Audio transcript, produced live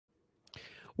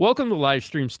Welcome to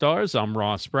Livestream Stars. I'm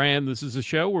Ross Brand. This is a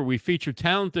show where we feature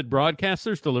talented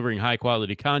broadcasters delivering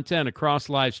high-quality content across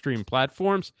Livestream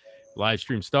platforms.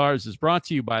 Livestream Stars is brought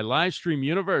to you by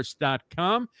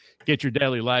LivestreamUniverse.com. Get your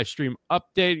daily Livestream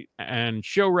update and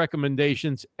show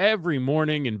recommendations every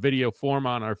morning in video form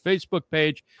on our Facebook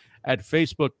page at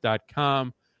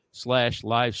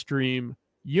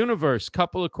facebook.com/LivestreamUniverse.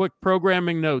 Couple of quick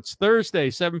programming notes. Thursday,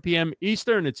 7 p.m.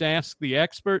 Eastern, it's Ask the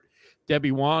Expert.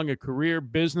 Debbie Vaughan, a career,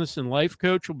 business, and life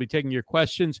coach, will be taking your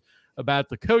questions about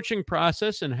the coaching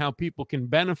process and how people can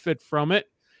benefit from it.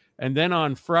 And then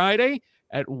on Friday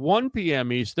at 1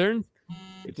 p.m. Eastern,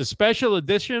 it's a special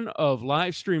edition of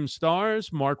Livestream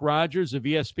Stars. Mark Rogers of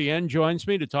ESPN joins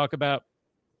me to talk about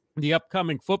the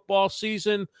upcoming football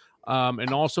season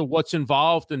and also what's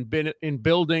involved in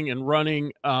building and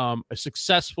running a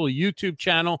successful YouTube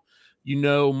channel. You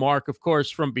know Mark, of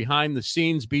course, from behind the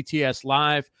scenes, BTS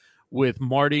Live, with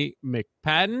Marty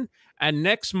McPadden. And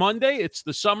next Monday, it's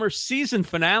the summer season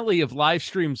finale of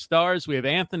Livestream Stars. We have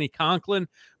Anthony Conklin,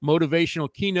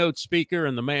 motivational keynote speaker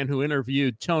and the man who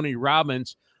interviewed Tony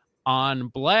Robbins on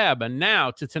Blab. And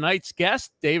now to tonight's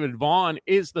guest. David Vaughan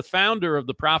is the founder of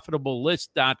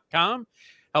theprofitablelist.com,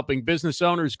 helping business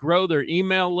owners grow their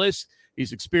email list.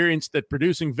 He's experienced at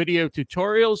producing video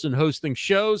tutorials and hosting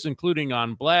shows, including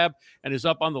on Blab, and is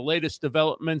up on the latest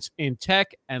developments in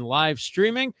tech and live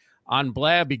streaming. On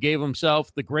Blab, he gave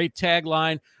himself the great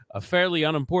tagline, a fairly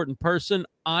unimportant person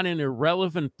on an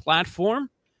irrelevant platform.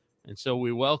 And so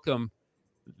we welcome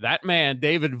that man,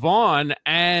 David Vaughan,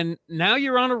 and now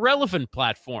you're on a relevant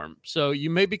platform. So you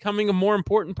may be becoming a more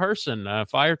important person.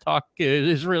 Fire Talk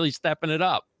is really stepping it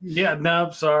up. Yeah, no,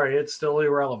 I'm sorry. It's still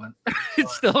irrelevant.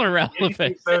 It's still irrelevant.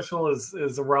 Anything social is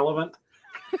irrelevant.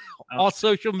 All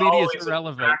social media is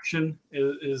irrelevant. Action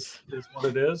is what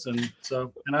it is, and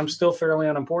I'm still fairly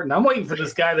unimportant. I'm waiting for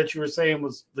this guy that you were saying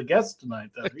was the guest tonight,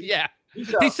 though.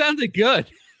 He sounded good,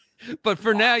 but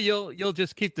for now you'll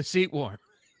just keep the seat warm.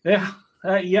 Yeah,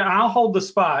 I'll hold the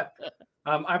spot.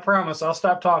 I promise. I'll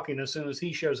stop talking as soon as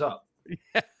he shows up.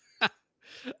 Yeah.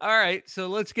 All right, so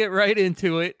let's get right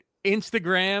into it.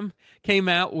 Instagram came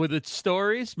out with its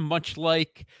stories, much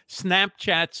like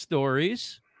Snapchat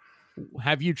stories.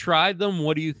 Have you tried them?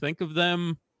 What do you think of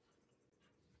them?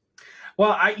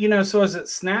 Well, so is it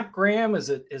Snapgram? Is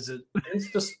it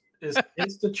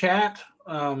InstaChat?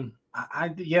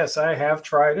 Yes, I have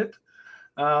tried it.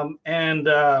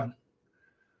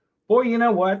 Boy, you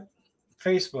know what?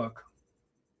 Facebook.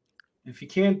 If you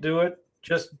can't do it,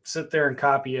 just sit there and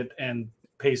copy it and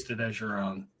paste it as your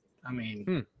own. I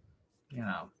mean,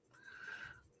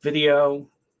 video,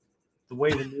 the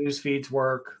way the news feeds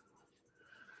work.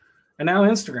 And now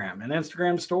Instagram and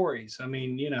Instagram stories. I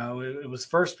mean, it was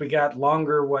first we got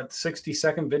longer,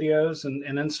 60-second videos in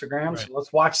Instagram. Right. So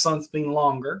let's watch something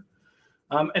longer.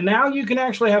 And now you can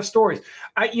actually have stories.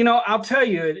 I'll tell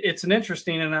you, it's an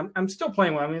interesting, and I'm still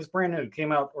playing with it. I mean, it's brand new. It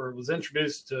came out or was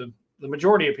introduced to the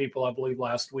majority of people, I believe,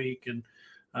 last week in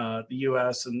the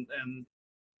U.S. and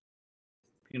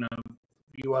a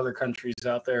few other countries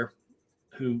out there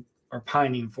who are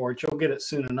pining for it. You'll get it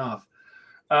soon enough.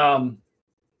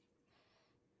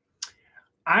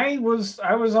 I was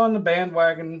on the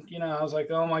bandwagon, I was like,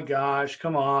 oh my gosh,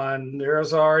 come on.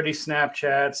 There's already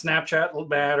Snapchat. Snapchat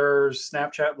matters.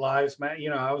 Snapchat lives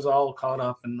matter. I was all caught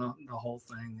up in the whole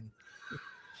thing.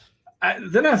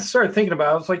 Then I started thinking about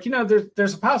it. I was like,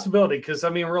 there's a possibility because,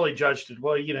 really judged it.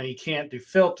 Well, you can't do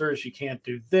filters. You can't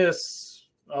do this.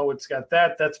 Oh, it's got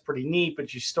that. That's pretty neat,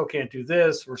 but you still can't do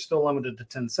this. We're still limited to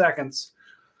 10 seconds.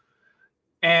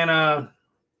 And,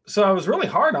 so I was really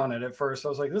hard on it at first. I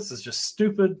was like, this is just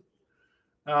stupid.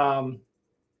 And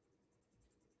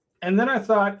then I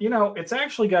thought, it's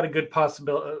actually got a good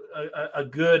possibility, a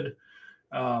good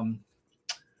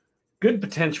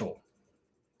potential,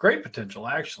 great potential,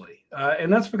 actually.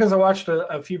 And that's because I watched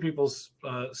a few people's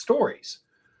stories.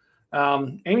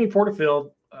 Amy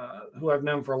Porterfield, who I've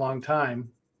known for a long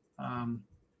time,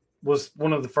 was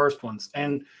one of the first ones.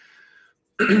 And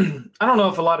I don't know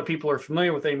if a lot of people are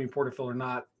familiar with Amy Porterfield or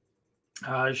not.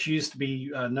 She used to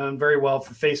be known very well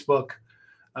for Facebook,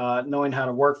 knowing how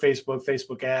to work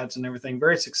Facebook ads and everything.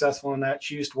 Very successful in that.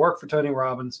 She used to work for Tony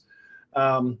Robbins.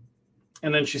 And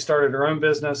then she started her own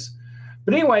business.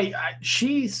 But anyway,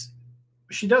 she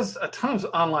does a ton of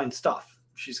online stuff.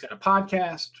 She's got a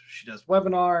podcast. She does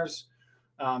webinars.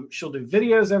 She'll do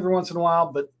videos every once in a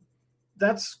while, but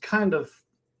that's kind of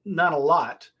not a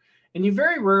lot. And you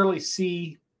very rarely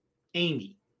see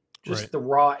Amy, just the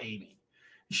raw Amy.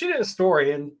 She did a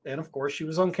story, and of course, she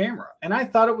was on camera. And I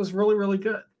thought it was really, really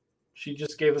good. She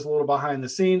just gave us a little behind the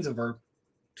scenes of her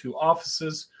 2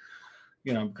 offices.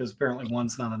 because apparently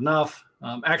one's not enough.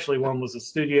 Actually, one was a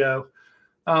studio.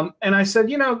 And I said,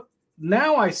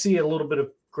 now I see a little bit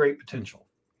of great potential.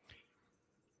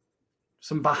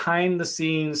 Some behind the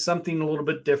scenes, something a little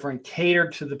bit different,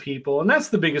 catered to the people. And that's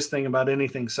the biggest thing about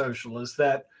anything social is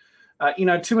that,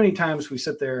 too many times we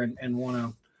sit there and want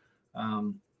to,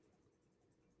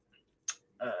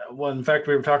 well, in fact,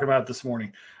 we were talking about it this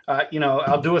morning.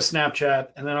 I'll do a Snapchat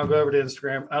and then I'll go over to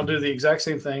Instagram. I'll do the exact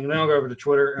same thing. And then I'll go over to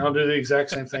Twitter and I'll do the exact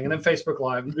same thing. And then Facebook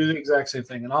Live and do the exact same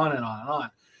thing and on and on and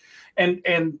on.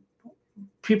 And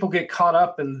people get caught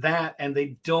up in that and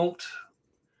they don't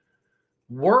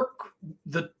work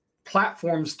the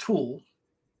platform's tool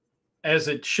as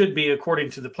it should be according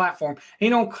to the platform. And you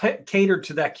don't cater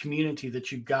to that community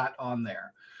that you've got on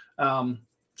there.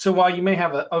 So while you may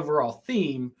have an overall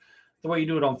theme, the way you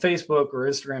do it on Facebook or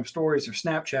Instagram stories or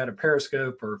Snapchat or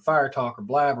Periscope or Fire Talk or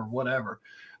Blab or whatever,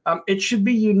 it should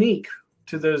be unique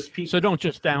to those people. So don't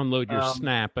just download your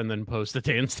Snap and then post it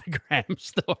to Instagram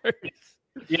stories.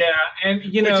 Yeah, and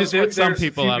which is what some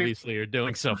people obviously are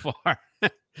doing so far.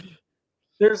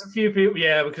 There's a few people,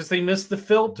 yeah, because they miss the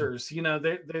filters.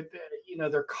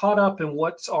 They're caught up in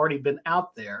what's already been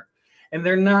out there, and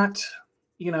they're not.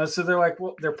 So they're like,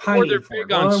 well, they're pining. Or they're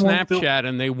big on Snapchat,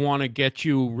 and they want to get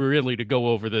you really to go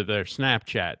over to their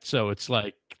Snapchat. So it's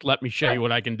like, let me show you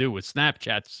what I can do with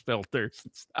Snapchat's filters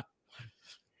and stuff.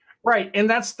 Right, and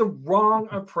that's the wrong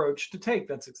approach to take.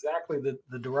 That's exactly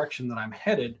the direction that I'm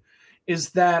headed. Is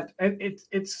that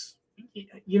it's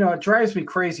it drives me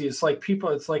crazy. It's like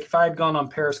if I had gone on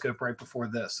Periscope right before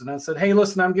this, and I said, hey,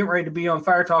 listen, I'm getting ready to be on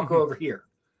Fire Talk, go over here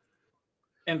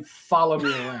and follow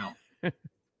me around.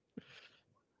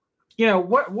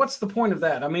 What's the point of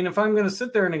that? I mean, if I'm going to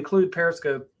sit there and include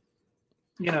Periscope,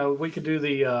 we could do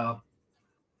the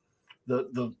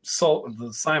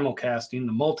simulcasting,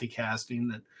 the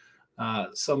multicasting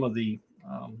that some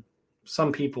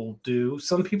people do.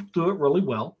 Some people do it really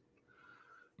well.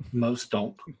 Most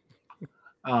don't.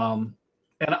 And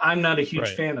I'm not a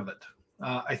huge fan of it.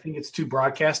 I think it's too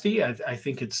broadcasty. I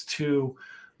think it's too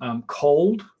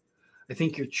cold. I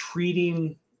think you're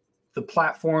treating the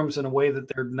platforms in a way that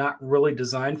they're not really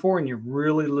designed for, and you're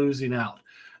really losing out.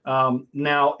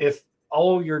 Now, if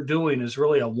all you're doing is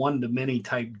really a one-to-many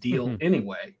type deal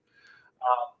anyway,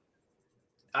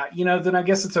 then I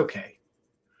guess it's okay.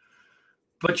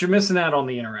 But you're missing out on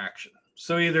the interaction.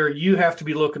 So either you have to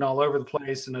be looking all over the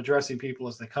place and addressing people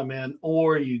as they come in,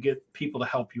 or you get people to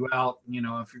help you out.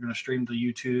 If you're going to stream to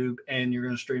YouTube and you're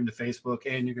going to stream to Facebook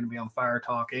and you're going to be on Fire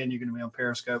Talk and you're going to be on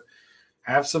Periscope,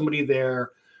 have somebody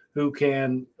there who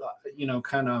can,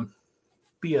 kind of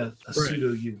be a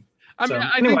pseudo you. I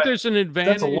think there's an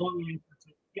advantage. That's a long answer.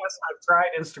 Yes, I've tried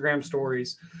Instagram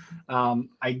stories.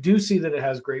 I do see that it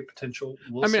has great potential.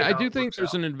 I do think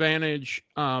there's an advantage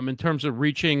in terms of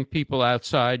reaching people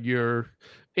outside your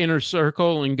inner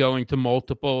circle and going to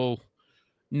multiple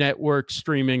networks,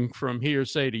 streaming from here,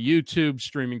 say to YouTube,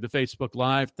 streaming to Facebook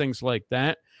Live, things like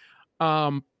that.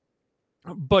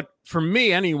 But for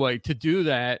me anyway, to do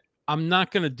that, I'm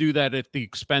not going to do that at the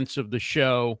expense of the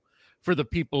show for the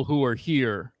people who are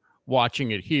here, watching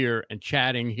it here and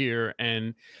chatting here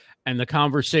and the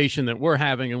conversation that we're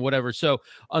having and whatever. So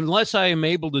unless I am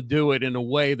able to do it in a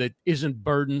way that isn't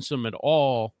burdensome at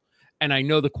all, and I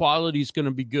know the quality is going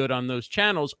to be good on those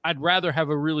channels, I'd rather have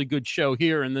a really good show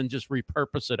here and then just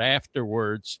repurpose it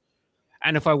afterwards.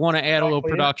 And if I want to add a little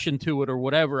production to it or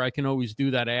whatever, I can always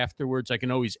do that afterwards. I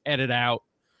can always edit out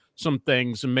some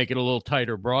things and make it a little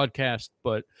tighter broadcast.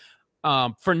 But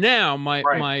for now,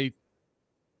 my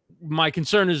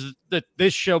concern is that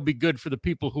this show be good for the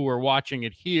people who are watching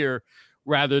it here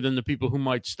rather than the people who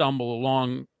might stumble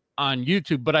along on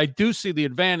YouTube. But I do see the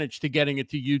advantage to getting it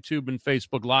to YouTube and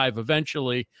Facebook Live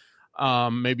eventually,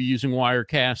 maybe using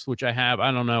Wirecast, which I have.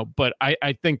 I don't know. But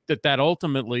I think that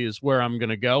ultimately is where I'm going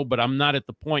to go. But I'm not at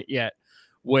the point yet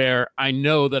where I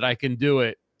know that I can do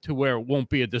it to where it won't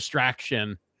be a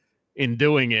distraction in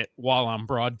doing it while I'm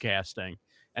broadcasting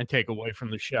and take away from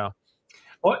the show.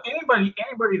 Well,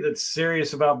 anybody that's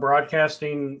serious about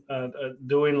broadcasting,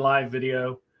 doing live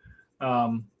video,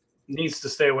 needs to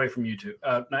stay away from YouTube.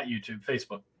 Not YouTube,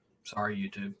 Facebook. Sorry,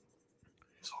 YouTube.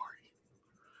 Sorry.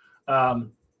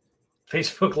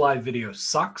 Facebook live video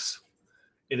sucks.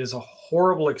 It is a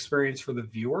horrible experience for the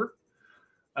viewer.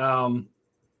 And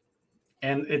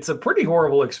it's a pretty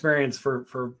horrible experience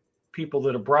for people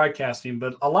that are broadcasting,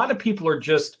 but a lot of people are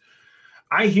just,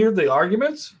 I hear the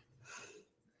arguments,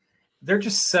 they're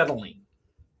just settling.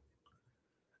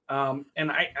 And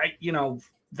I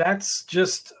that's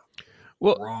just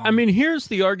wrong. I mean, here's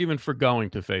the argument for going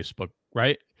to Facebook,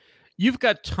 right? You've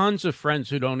got tons of friends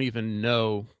who don't even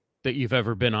know that you've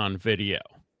ever been on video.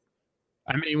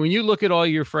 I mean, when you look at all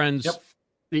your friends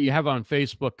that you have on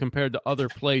Facebook compared to other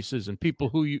places and people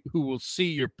who will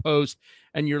see your post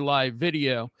and your live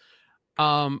video,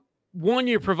 one,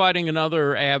 you're providing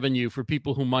another avenue for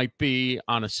people who might be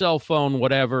on a cell phone,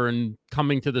 whatever, and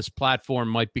coming to this platform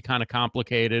might be kind of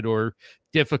complicated or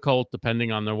difficult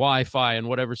depending on their Wi-Fi and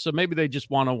whatever. So maybe they just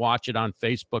want to watch it on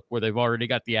Facebook where they've already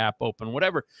got the app open,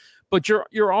 whatever. But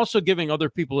you're also giving other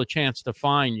people a chance to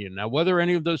find you. Now, whether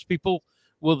any of those people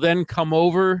will then come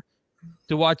over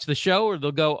to watch the show, or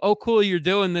they'll go, "Oh, cool, you're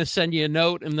doing this," send you a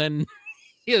note, and then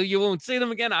you won't see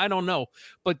them again. I don't know.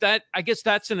 But I guess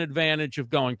that's an advantage of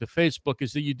going to Facebook,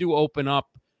 is that you do open up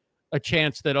a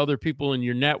chance that other people in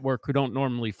your network who don't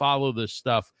normally follow this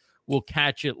stuff will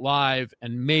catch it live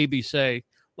and maybe say,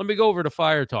 "Let me go over to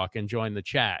Fire Talk and join the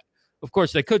chat." Of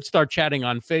course, they could start chatting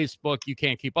on Facebook. You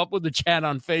can't keep up with the chat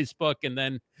on Facebook. And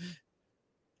then,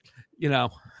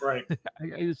 Right.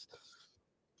 I just...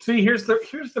 See, here's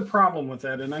the problem with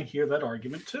that, and I hear that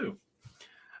argument too.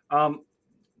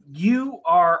 You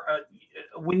are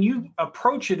when you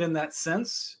approach it in that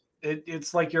sense,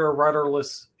 it's like you're a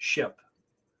rudderless ship.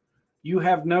 You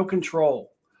have no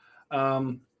control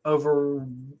over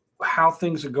how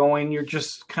things are going. You're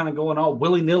just kind of going all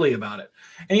willy-nilly about it,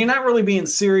 and you're not really being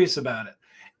serious about it.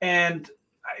 And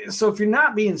so if you're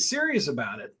not being serious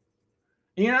about it,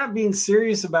 and you're not being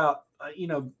serious about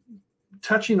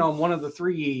touching on one of the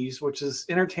 3 E's, which is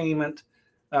entertainment,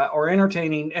 or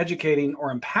entertaining, educating,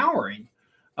 or empowering,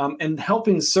 and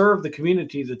helping serve the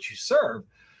community that you serve,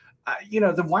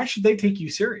 then why should they take you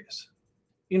serious?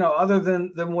 Other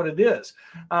than what it is.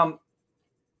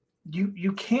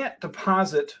 You can't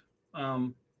deposit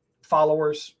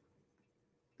followers,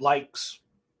 likes,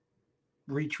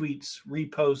 retweets,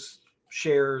 reposts,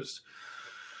 shares.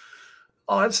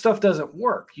 All that stuff doesn't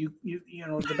work.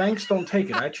 The banks don't take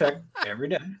it. I check every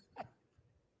day,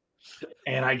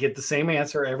 and I get the same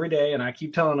answer every day. And I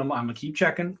keep telling them I'm gonna keep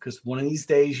checking, because one of these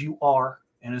days you are,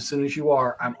 and as soon as you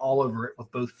are, I'm all over it with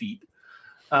both feet.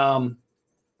 And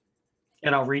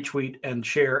I'll retweet and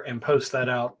share and post that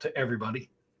out to everybody,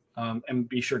 and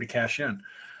be sure to cash in.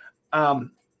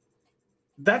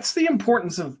 That's the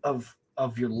importance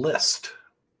of your list,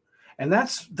 and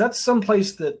that's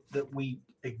someplace that we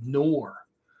ignore.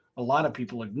 A lot of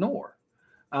people ignore,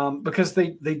 because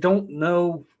they don't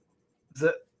know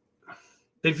that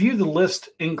they view the list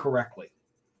incorrectly.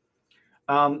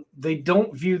 They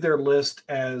don't view their list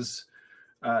as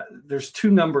there's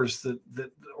 2 numbers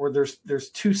or there's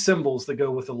 2 symbols that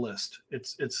go with a list.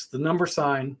 It's the number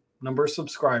sign, number of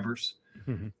subscribers,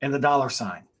 and the dollar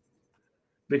sign.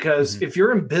 Because if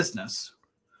you're in business,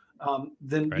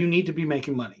 then you need to be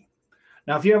making money.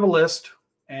 Now, if you have a list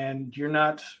and you're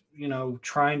not,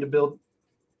 trying to build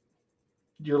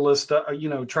your list,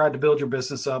 try to build your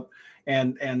business up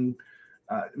and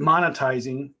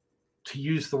monetizing, to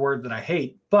use the word that I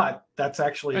hate, but that's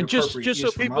actually an appropriate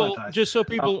use for monetizing. Just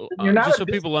so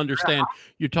people understand,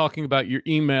 you're talking about your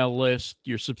email list,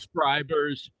 your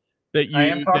subscribers that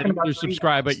you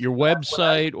subscribe at your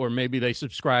website, or maybe they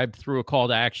subscribe through a call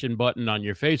to action button on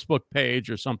your Facebook page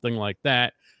or something like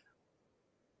that.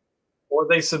 Or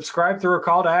they subscribe through a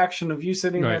call to action of you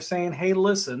sitting there saying, "Hey,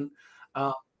 listen,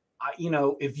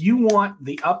 if you want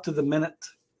the up to the minute,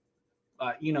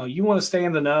 you want to stay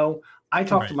in the know, I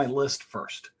talk to my list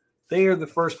first. They are the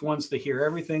first ones to hear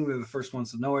everything. They're the first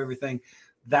ones to know everything.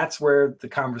 That's where the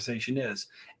conversation is.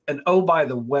 And oh, by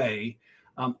the way,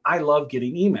 I love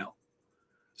getting email.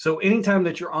 So anytime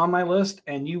that you're on my list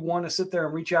and you want to sit there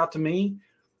and reach out to me,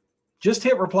 just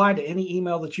hit reply to any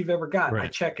email that you've ever got. I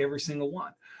check every single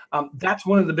one. That's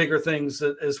one of the bigger things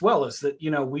as well, is that,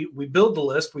 we build the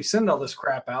list, we send all this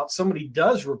crap out, somebody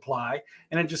does reply,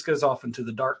 and it just goes off into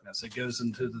the darkness. It goes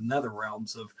into the nether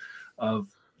realms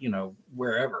of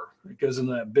wherever. It goes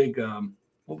into that big,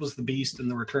 what was the beast in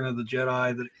the Return of the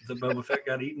Jedi that Boba Fett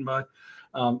got eaten by?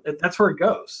 That's where it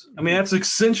goes. I mean, that's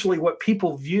essentially what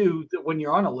people view, that when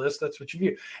you're on a list, that's what you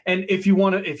view. And if you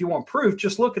want proof,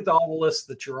 just look at all the lists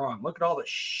that you're on. Look at all the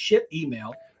shit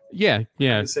email. Yeah.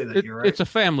 Say that you're right. It's a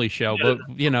family show, but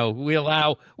we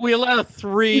allow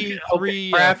 3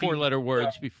 4-letter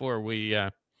words before we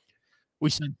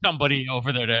send somebody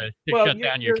over there to shut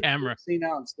down your camera. See,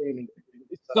 now I'm standing.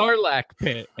 Sarlacc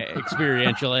pit.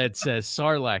 Experiential Ed says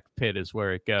Sarlacc pit is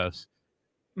where it goes.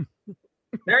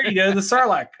 There you go, the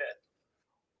Sarlacc pit.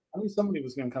 I knew somebody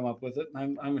was going to come up with it.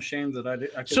 I'm ashamed that I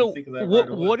couldn't think of that.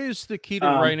 So, what is the key to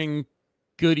writing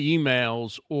good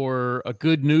emails, or a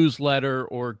good newsletter,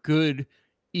 or good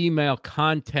email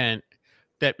content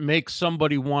that makes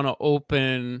somebody want to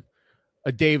open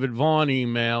a David Vaughan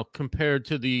email compared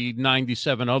to the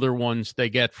 97 other ones they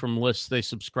get from lists they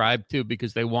subscribe to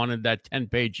because they wanted that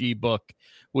 10-page ebook,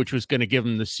 which was going to give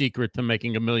them the secret to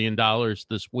making $1 million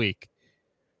this week.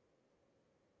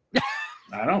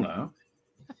 I don't know.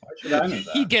 Why should I know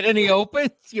that? You get any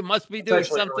opens? You must be doing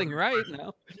something right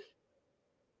now.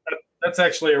 That's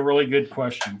actually a really good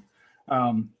question.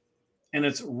 And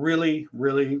it's really,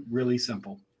 really, really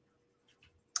simple.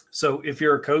 So if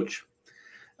you're a coach,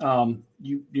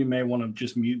 you may want to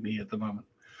just mute me at the moment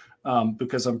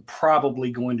because I'm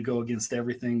probably going to go against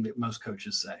everything that most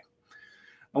coaches say.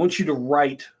 I want you to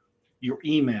write your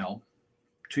email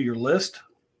to your list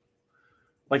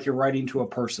like you're writing to a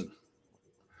person.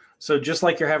 So just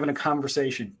like you're having a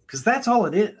conversation, because that's all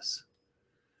it is.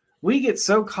 We get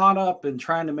so caught up in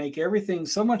trying to make everything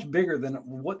so much bigger than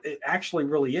what it actually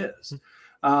really is.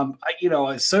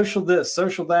 Social this,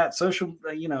 social that, social,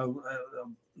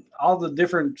 all the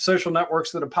different social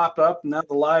networks that have popped up, now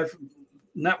the live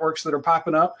networks that are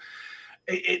popping up.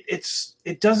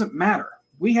 It doesn't matter.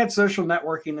 We had social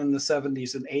networking in the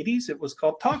 70s and 80s. It was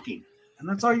called talking, and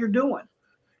that's all you're doing.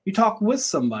 You talk with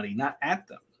somebody, not at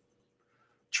them.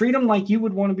 Treat them like you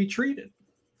would want to be treated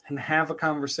and have a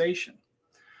conversation.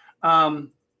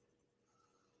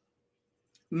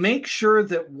 Make sure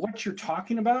that what you're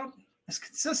talking about is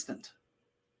consistent.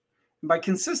 And by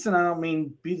consistent, I don't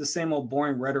mean be the same old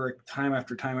boring rhetoric time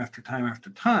after time after time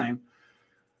after time.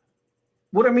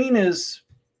 What I mean is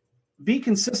be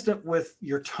consistent with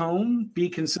your tone, be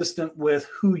consistent with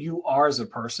who you are as a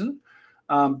person,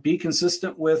 be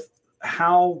consistent with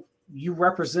how you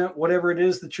represent whatever it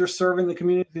is that you're serving the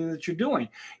community that you're doing.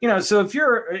 So if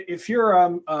you're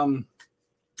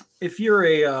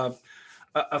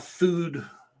a food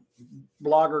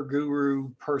blogger guru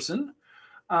person,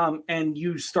 and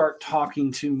you start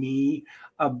talking to me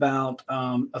about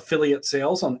affiliate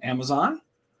sales on Amazon,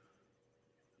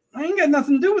 I ain't got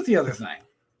nothing to do with the other thing.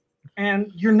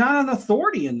 And you're not an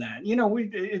authority in that.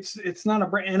 It's not a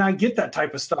brand, and I get that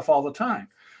type of stuff all the time.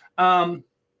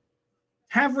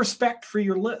 Have respect for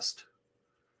your list.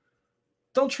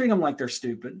 Don't treat them like they're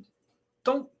stupid.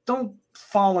 Don't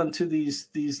fall into these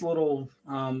little.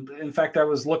 In fact, I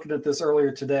was looking at this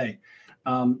earlier today.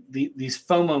 These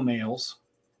FOMO mails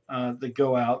that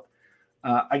go out.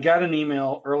 I got an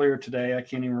email earlier today. I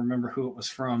can't even remember who it was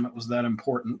from. It was that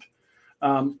important,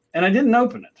 and I didn't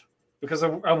open it because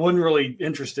I wasn't really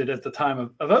interested at the time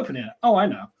of opening it. Oh, I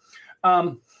know.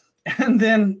 And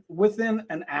then within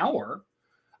an hour,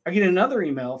 I get another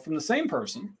email from the same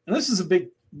person, and this is a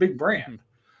big brand,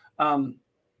 and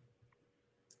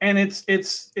it's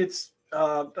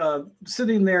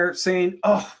sitting there saying,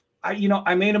 "Oh,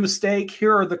 I made a mistake.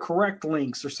 Here are the correct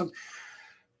links," or something.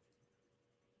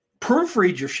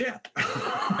 Proofread your shit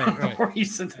before you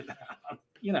send it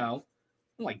out.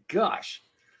 Oh my gosh.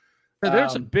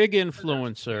 There's a big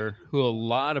influencer who a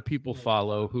lot of people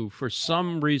follow who, for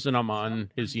some reason, I'm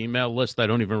on his email list. I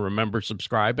don't even remember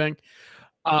subscribing.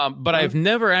 But I've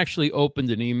never actually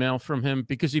opened an email from him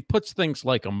because he puts things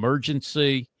like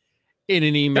emergency in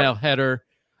an email header.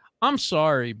 I'm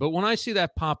sorry, but when I see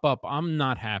that pop up, I'm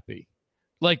not happy.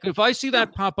 Like if I see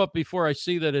that pop up before I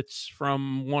see that it's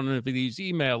from one of these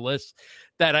email lists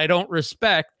that I don't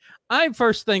respect, I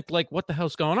first think like, what the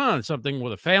hell's going on? Something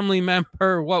with a family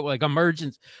member? What, like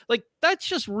emergency? Like that's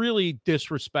just really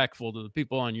disrespectful to the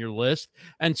people on your list.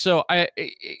 And so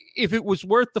if it was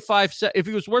worth the 5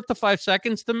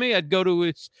 seconds to me, I'd go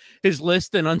to his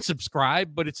list and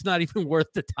unsubscribe. But it's not even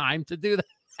worth the time to do that.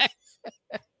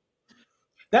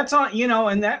 That's on,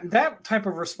 and that type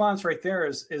of response right there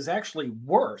is actually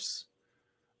worse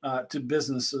to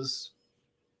businesses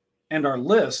and our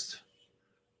list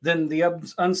than the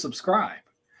unsubscribe.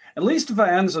 At least if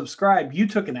I unsubscribe, you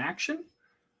took an action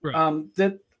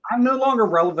that I'm no longer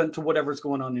relevant to whatever's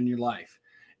going on in your life.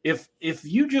 If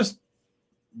you just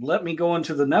let me go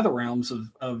into the nether realms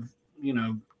of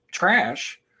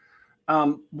trash,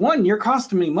 one, you're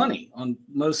costing me money on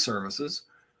most services.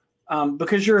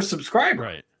 Because you're a subscriber.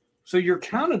 Right. So you're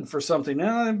counted for something.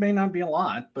 Now, it may not be a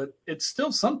lot, but it's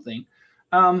still something.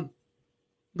 But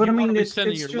I mean, it's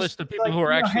sending your list of people who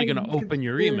are actually going to open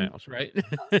your emails, right?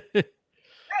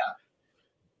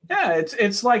 Yeah,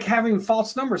 it's like having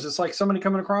false numbers. It's like somebody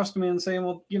coming across to me and saying,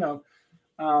 well,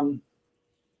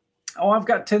 I've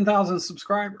got 10,000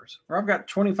 subscribers, or I've got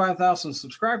 25,000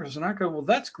 subscribers. And I go, well,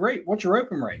 that's great. What's your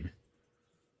open rate?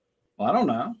 Well, I don't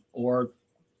know. Or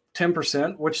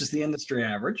 10%, which is the industry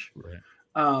average,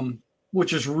 right.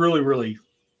 Which is really, really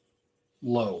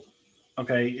low.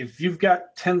 Okay. If you've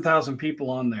got 10,000 people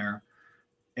on there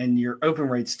and your open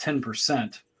rate's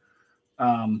 10%,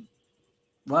 well,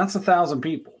 that's 1,000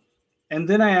 people. And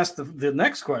then I asked the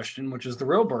next question, which is the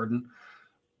real burden.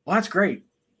 Well, that's great.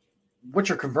 What's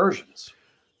your conversions?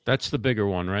 That's the bigger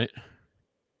one, right?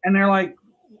 And they're like,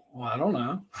 well, I don't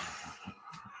know.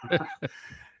 They're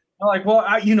like, well,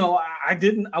 I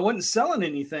wasn't selling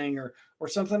anything or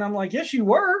something. I'm like, yes, you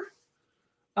were.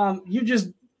 You just,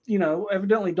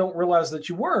 evidently don't realize that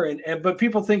you were. But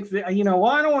people think that, well,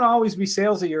 I don't want to always be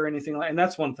salesy or anything like, and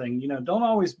that's one thing, don't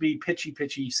always be pitchy,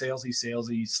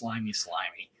 salesy, slimy.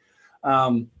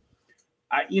 And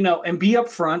be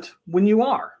upfront when you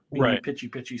are being right. pitchy,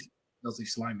 salesy,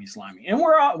 slimy. And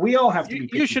we all have to be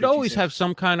pitchy, you should always have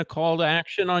some kind of call to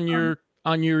action on your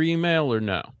email, or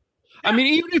no? Yeah. I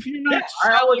mean, even if you're not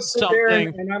I always sit there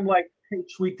something, and I'm like, hey,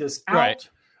 tweet this out. Right.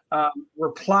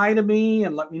 Reply to me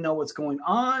and let me know what's going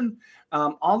on.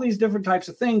 All these different types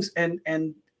of things.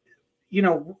 And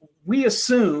we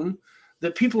assume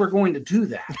that people are going to do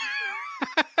that.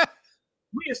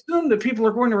 We assume that people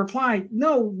are going to reply.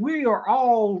 No, we are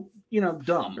all,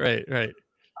 dumb. Right.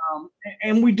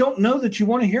 And we don't know that you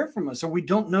want to hear from us, or we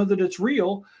don't know that it's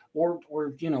real, or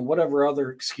whatever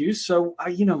other excuse. So,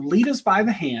 lead us by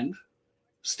the hand,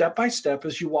 step by step,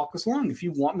 as you walk us along. If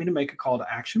you want me to make a call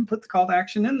to action, put the call to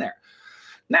action in there.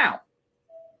 Now,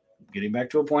 getting back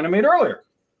to a point I made earlier,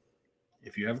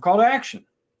 if you have a call to action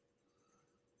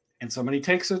and somebody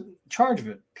takes a charge of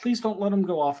it, please don't let them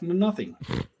go off into nothing.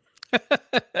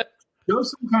 Show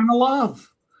some kind of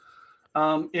love.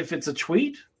 If it's a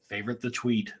tweet, favorite the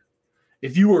tweet.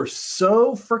 If you are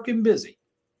so freaking busy,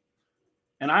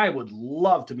 and I would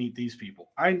love to meet these people,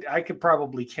 I could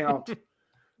probably count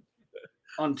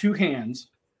on two hands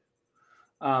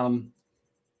the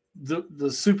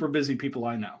super busy people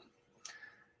I know.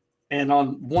 And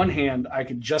on one hand, I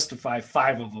could justify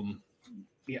 5 of them.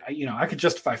 Yeah, I could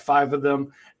justify 5 of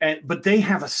them, but they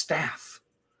have a staff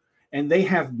and they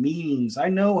have meetings. I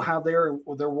know how their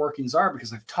workings are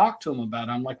because I've talked to them about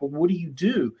it. I'm like, well, what do you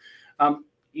do?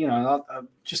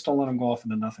 Just don't let them go off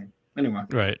into nothing. Anyway.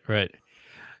 Right.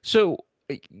 So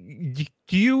do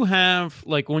you have,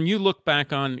 like, when you look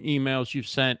back on emails you've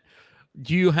sent,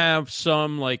 do you have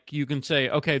some, like, you can say,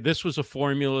 okay, this was a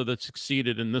formula that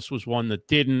succeeded and this was one that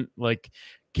didn't? Like,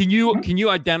 can you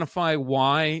identify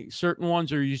why certain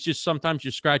ones, or you just sometimes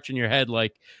you're scratching your head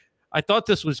like, I thought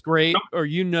this was great, or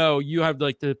you have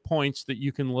like the points that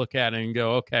you can look at and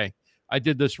go, okay, I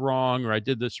did this wrong or I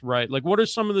did this right. Like, what are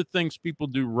some of the things people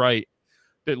do right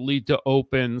that lead to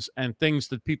opens, and things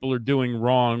that people are doing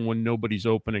wrong when nobody's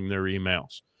opening their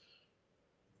emails?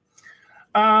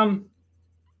 Well,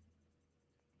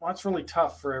 it's really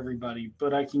tough for everybody,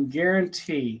 but I can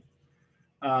guarantee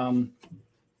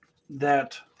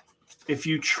that if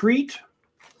you treat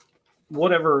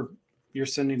whatever you're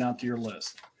sending out to your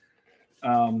list,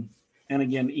 and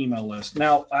again, email list.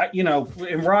 Now,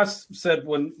 and Ross said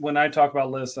when I talk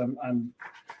about lists, I'm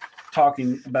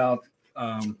talking about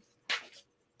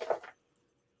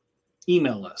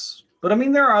email lists. But I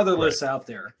mean, there are other lists out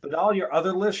there, but all your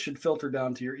other lists should filter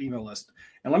down to your email list.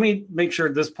 And let me make sure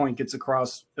this point gets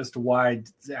across as to why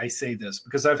I say this,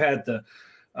 because I've had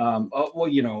I've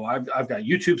got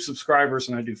YouTube subscribers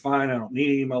and I do fine. I don't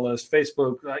need an email list.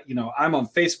 Facebook, I'm on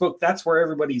Facebook. That's where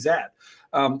everybody's at.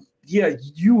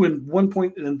 You and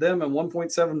them and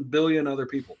 1.7 billion other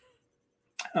people,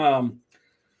 or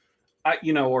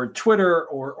Twitter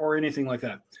or anything like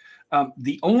that.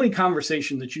 The only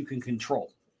conversation that you can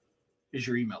control is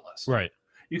your email list. Right.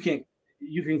 You can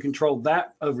control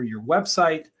that over your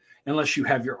website unless you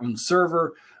have your own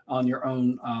server on your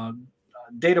own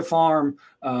data farm,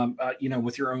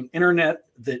 with your own internet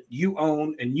that you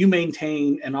own and you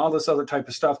maintain and all this other type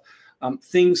of stuff.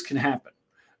 Things can happen.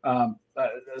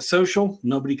 Social,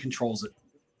 nobody controls it.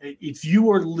 If you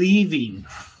are leaving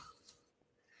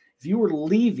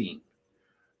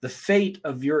the fate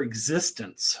of your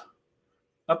existence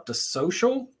up to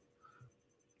social,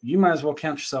 you might as well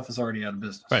count yourself as already out of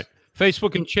business. Right.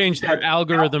 Facebook can change their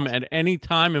algorithm at any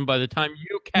time, and by the time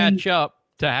you catch up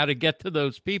to how to get to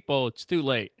those people, it's too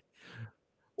late.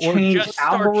 Or just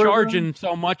start charging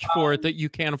so much for it that you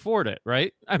can't afford it,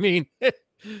 right? I mean,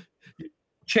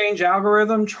 change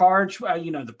algorithm, charge,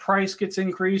 the price gets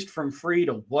increased from free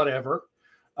to whatever.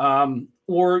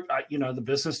 The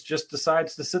business just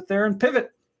decides to sit there and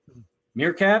pivot.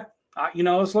 Meerkat,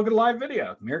 let's look at a live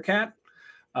video. Meerkat,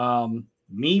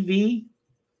 MeV,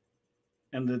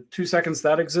 and the 2 seconds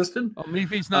that existed. Oh,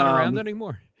 MeV's not around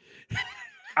anymore.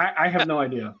 I have no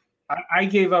idea. I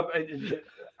gave up.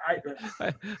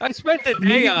 I spent a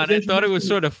day on it, thought it was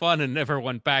sort of fun, and never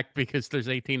went back because there's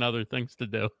 18 other things to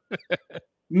do.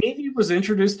 MeV was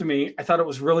introduced to me. I thought it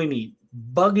was really neat.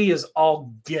 Buggy is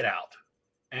all get out.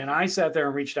 And I sat there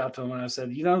and reached out to him and I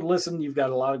said, listen, you've got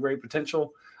a lot of great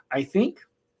potential. I think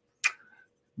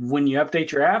when you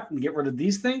update your app and get rid of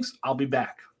these things, I'll be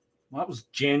back. Well, that was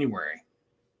January,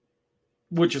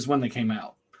 which is when they came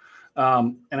out.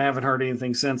 And I haven't heard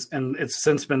anything since. And it's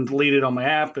since been deleted on my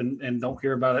app and don't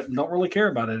hear about it and don't really care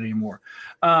about it anymore.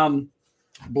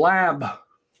 Blab,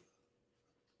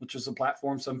 which is a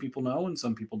platform some people know and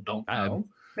some people don't know.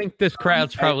 I think this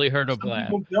crowd's probably heard of Blab.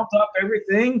 People built up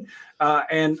everything,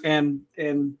 and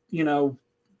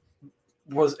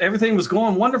everything was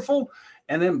going wonderful,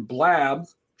 and then Blab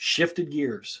shifted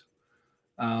gears.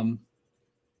 And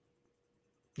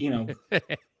Blab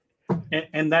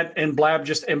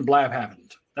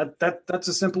happened. That's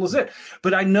as simple as it.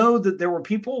 But I know that there were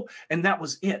people, and that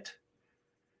was it.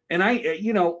 And I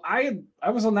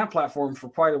was on that platform for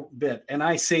quite a bit, and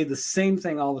I say the same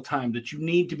thing all the time, that you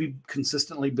need to be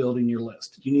consistently building your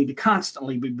list. You need to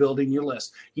constantly be building your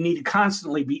list. You need to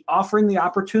constantly be offering the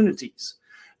opportunities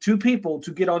to people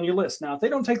to get on your list. Now, if they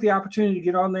don't take the opportunity to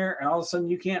get on there and all of a sudden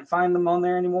you can't find them on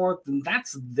there anymore, then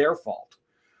that's their fault.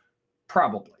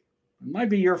 Probably. It might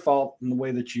be your fault in the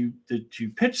way that you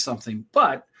pitch something,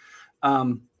 but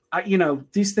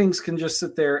these things can just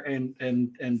sit there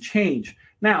and change.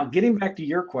 Now, getting back to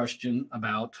your question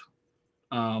about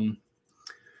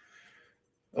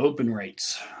open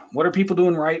rates, what are people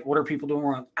doing right? What are people doing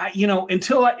wrong?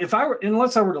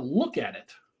 Unless I were to look at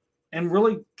it and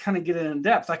really kind of get it in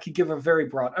depth, I could give a very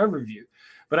broad overview.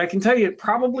 But I can tell you it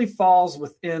probably falls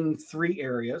within 3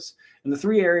 areas, and the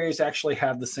 3 areas actually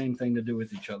have the same thing to do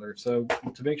with each other. So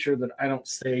to make sure that I don't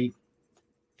say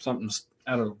something's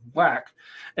out of whack,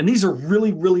 and these are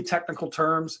really, really technical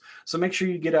terms, so make sure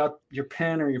you get out your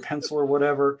pen or your pencil or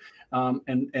whatever,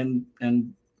 and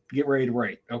get ready to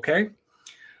write. Okay,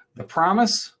 the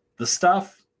promise, the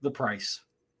stuff, the price.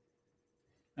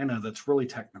 I know that's really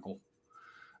technical,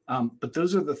 but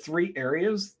those are the 3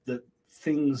 areas that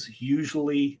things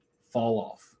usually fall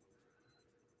off,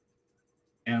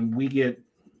 and we get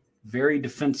very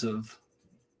defensive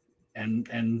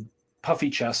and puffy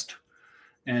chest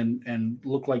and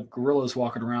look like gorillas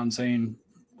walking around saying,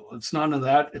 well, it's none of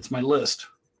that, it's my list.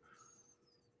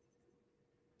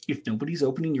 If nobody's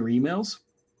opening your emails,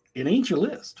 it ain't your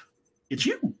list, it's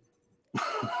you.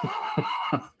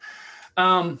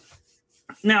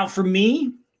 Now for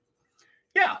me,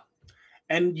 yeah.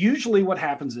 And usually what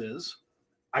happens is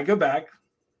I go back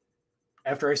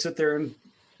after I sit there and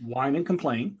whine and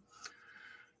complain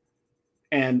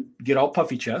and get all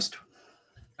puffy chest.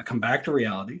 I come back to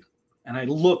reality and I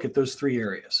look at those 3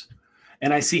 areas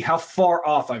and I see how far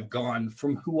off I've gone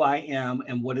from who I am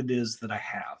and what it is that I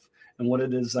have and what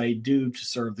it is I do to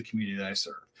serve the community that I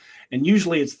serve. And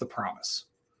usually it's the promise.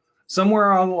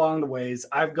 Somewhere along the ways,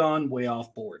 I've gone way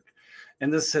off board.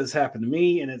 And this has happened to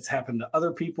me and it's happened to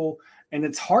other people. And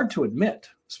it's hard to admit,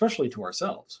 especially to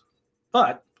ourselves.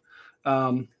 But,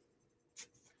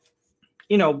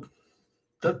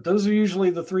 those are usually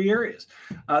the 3 areas.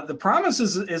 The promise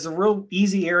is a real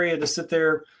easy area to sit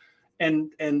there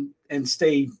and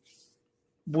stay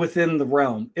within the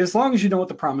realm, as long as you know what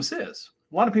the promise is.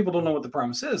 A lot of people don't know what the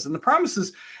promise is. And the promise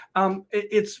is,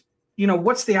 it's,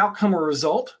 what's the outcome or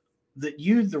result that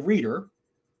you, the reader,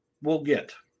 will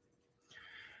get.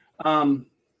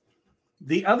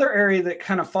 The other area that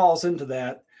kind of falls into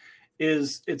that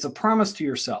is it's a promise to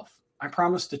yourself. I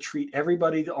promise to treat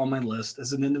everybody on my list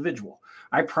as an individual.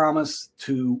 I promise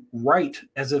to write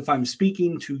as if I'm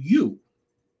speaking to you,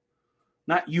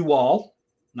 not you all,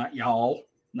 not y'all,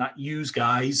 not yous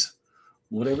guys,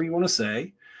 whatever you want to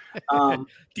say.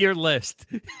 Dear list.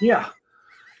 Yeah.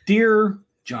 Dear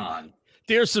John.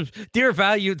 Dear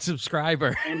valued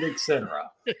subscriber. And etc.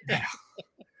 Yeah.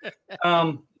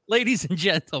 Ladies and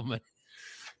gentlemen.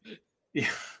 Yeah.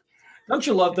 Don't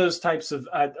you love those types of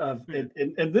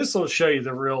and this will show you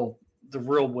the real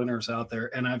winners out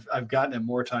there, and I've gotten it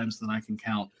more times than I can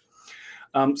count.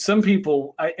 Some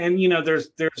people,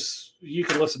 there's you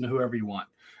can listen to whoever you want.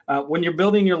 When you're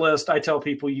building your list, I tell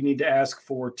people you need to ask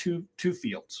for two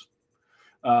fields,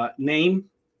 name,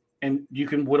 and you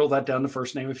can whittle that down to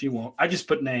first name if you want. I just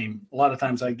put name. A lot of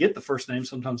times I get the first name,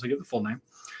 sometimes I get the full name,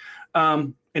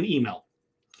 and email.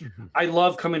 Mm-hmm. I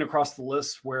love coming across the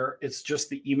list where it's just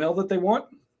the email that they want,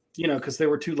 because they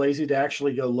were too lazy to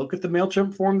actually go look at the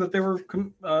MailChimp form that they were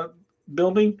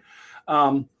building.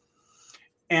 And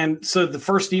so the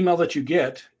first email that you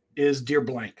get is dear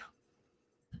blank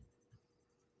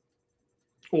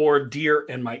or dear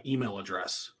and my email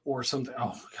address or something.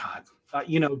 Oh God,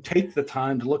 take the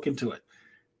time to look into it.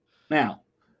 Now,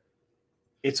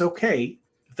 it's okay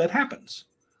if that happens.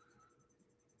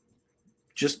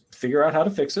 Just figure out how to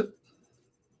fix it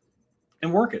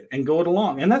and work it and go it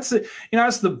along. And that's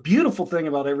that's the beautiful thing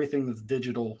about everything that's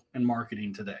digital and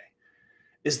marketing today,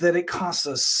 is that it costs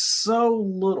us so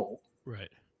little,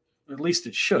 right? At least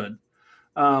it should,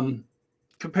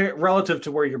 relative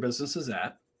to where your business is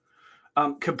at,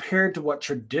 compared to what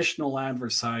traditional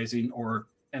advertising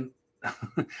and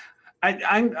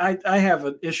I have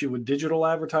an issue with digital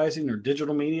advertising or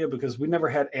digital media because we never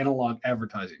had analog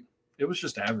advertising. It was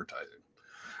just advertising.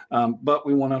 But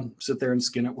we want to sit there and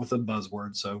skin it with a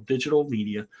buzzword. So digital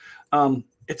media,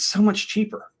 it's so much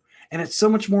cheaper and it's so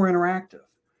much more interactive.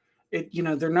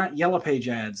 They're not yellow page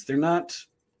ads. They're not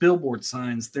billboard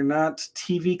signs. They're not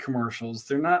TV commercials.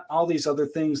 They're not all these other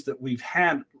things that we've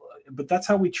had, but that's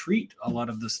how we treat a lot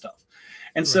of this stuff.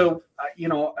 And so,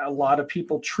 a lot of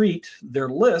people treat their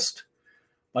list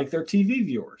like their TV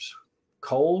viewers,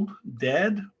 cold,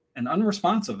 dead, and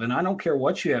unresponsive. And I don't care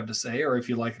what you have to say or if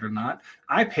you like it or not.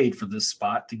 I paid for this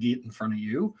spot to get in front of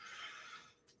you.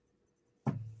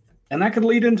 And that could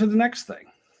lead into the next thing.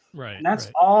 Right. And that's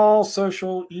all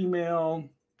social, email.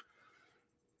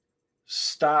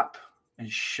 Stop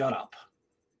and shut up.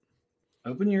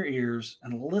 Open your ears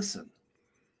and listen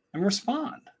and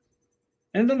respond.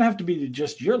 And it doesn't have to be to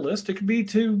just your list. It could be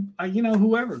to,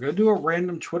 whoever. Go do a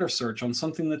random Twitter search on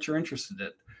something that you're interested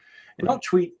in. And don't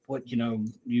tweet what,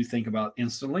 you think about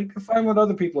instantly. Go find what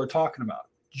other people are talking about.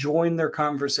 Join their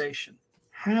conversation.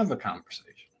 Have a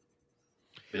conversation.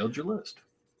 Build your list.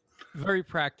 Very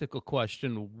practical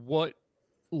question. What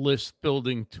list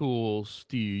building tools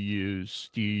do you use?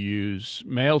 Do you use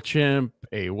MailChimp,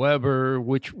 AWeber?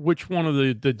 Which one of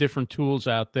the different tools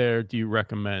out there do you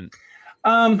recommend?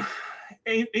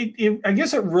 I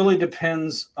guess it really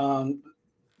depends on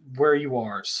where you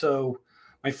are. So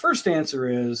my first answer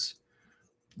is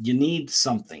you need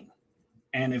something.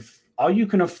 And if all you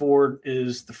can afford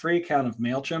is the free account of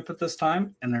MailChimp at this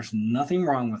time, and there's nothing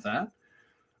wrong with that,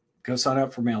 go sign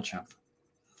up for MailChimp.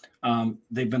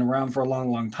 They've been around for a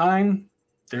long, long time.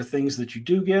 There are things that you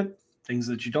do get, things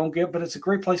that you don't get, but it's a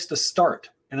great place to start.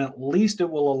 And at least it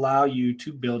will allow you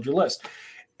to build your list.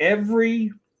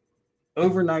 Every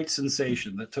overnight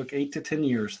sensation that took 8 to 10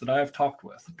 years that I have talked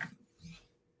with.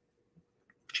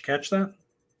 Did you catch that?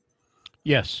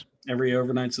 Yes. Every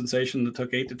overnight sensation that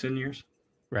took 8 to 10 years.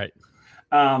 Right.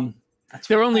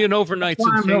 They're only an overnight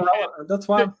sensation. That's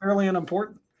why I'm fairly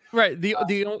unimportant. Right.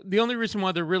 The only reason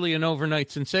why they're really an overnight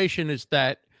sensation is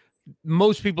that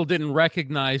most people didn't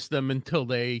recognize them until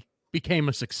they became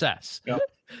a success. Yep.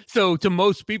 So to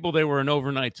most people, they were an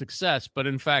overnight success. But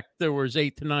in fact, there was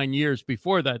 8 to 9 years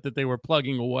before that they were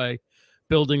plugging away,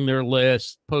 building their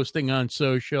list, posting on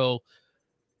social,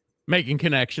 making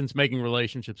connections, making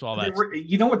relationships, all that.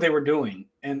 You know what they were doing?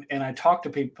 And I talk to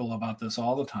people about this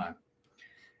all the time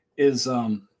is,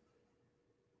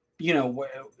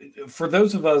 for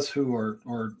those of us who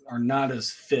are not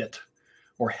as fit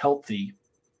or healthy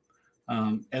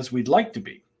as we'd like to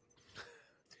be.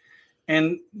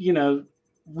 And,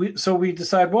 we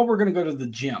decide, well, we're going to go to the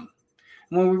gym.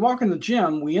 And when we walk in the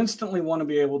gym, we instantly want to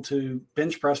be able to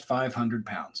bench press 500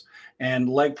 pounds and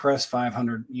leg press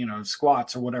 500,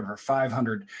 squats or whatever,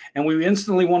 500. And we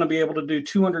instantly want to be able to do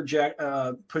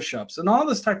 200 push-ups and all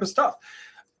this type of stuff.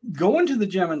 Go into the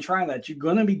gym and try that. You're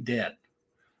going to be dead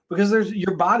because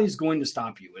your body's going to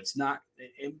stop you. It's not,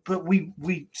 but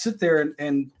we sit there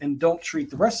and don't treat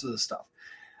the rest of the stuff.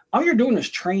 All you're doing is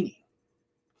training.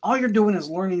 All you're doing is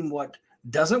learning what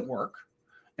doesn't work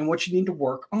and what you need to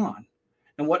work on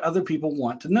and what other people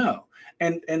want to know.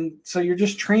 And so you're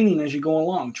just training as you go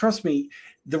along. Trust me,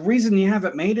 the reason you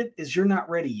haven't made it is you're not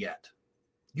ready yet.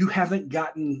 You haven't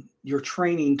gotten your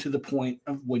training to the point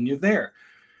of when you're there.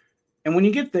 And when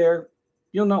you get there,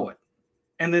 you'll know it.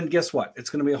 And then guess what?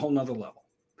 It's going to be a whole nother level.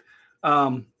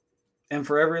 And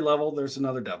for every level, there's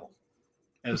another devil.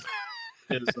 As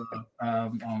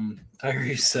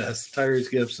Tyrese says, Tyrese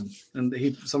Gibson,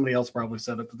 and somebody else probably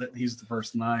said it, but he's the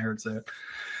person I heard say it.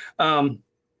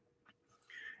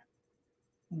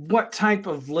 What type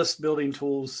of list building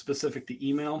tools specific to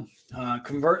email?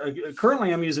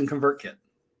 Currently, I'm using ConvertKit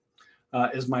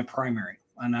as my primary,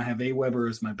 and I have AWeber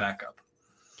as my backup.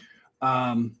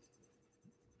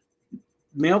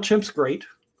 MailChimp's great,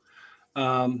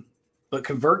 but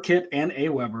ConvertKit and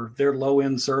AWeber, they're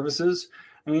low-end services.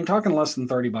 I mean, you're talking less than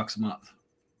 $30 a month.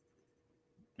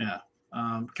 Yeah.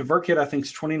 ConvertKit, I think,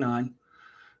 is $29.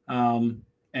 And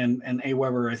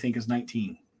AWeber, I think, is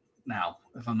 $19 now,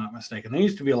 if I'm not mistaken. They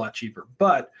used to be a lot cheaper.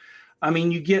 But, I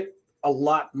mean, you get a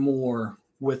lot more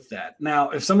with that. Now,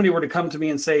 if somebody were to come to me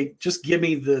and say, just give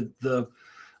me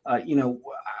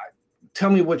tell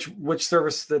me which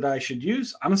service that I should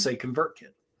use, I'm going to say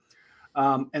ConvertKit.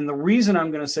 And the reason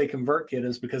I'm going to say ConvertKit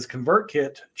is because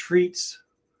ConvertKit treats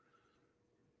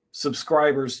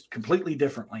subscribers completely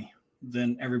differently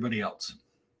than everybody else.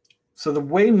 So the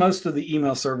way most of the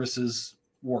email services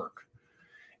work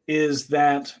is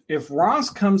that if Ross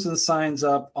comes and signs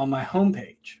up on my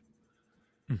homepage,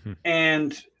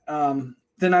 and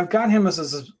then I've got him as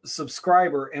a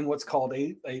subscriber in what's called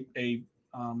a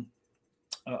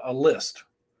list,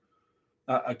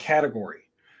 a category,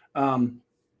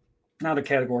 not a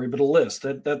category, but a list.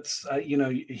 That's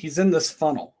he's in this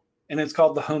funnel, and it's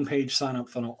called the homepage sign up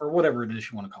funnel, or whatever it is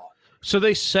you want to call it. So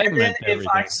they segment everything. If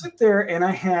I sit there and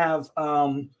I have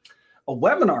a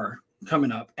webinar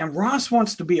coming up, and Ross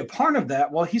wants to be a part of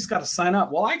that, well, he's got to sign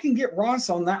up. Well, I can get Ross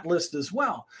on that list as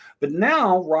well. But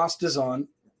now Ross is on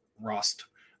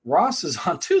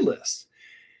 2 lists,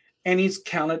 and he's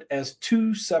counted as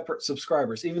 2 separate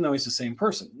subscribers, even though he's the same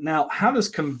person. Now, how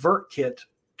does ConvertKit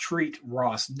treat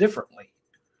Ross differently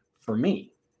for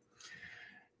me?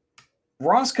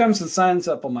 Ross comes and signs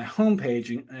up on my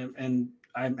homepage, and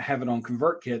I have it on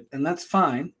ConvertKit, and that's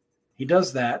fine. He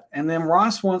does that. And then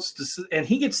Ross wants to, and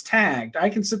he gets tagged. I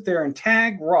can sit there and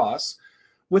tag Ross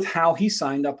with how he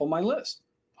signed up on my list.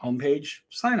 Homepage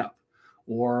sign up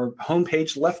or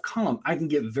homepage left column. I can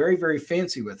get very, very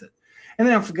fancy with it. And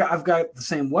then I've got the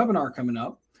same webinar coming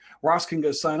up. Ross can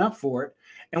go sign up for it.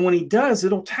 And when he does,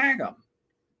 it'll tag him.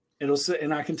 It'll sit,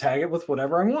 and I can tag it with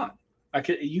whatever I want.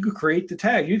 You could create the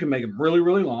tag. You can make them really,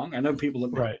 really long. I know people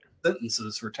that make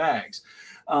sentences for tags,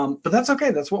 but that's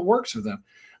okay. That's what works for them.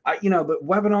 But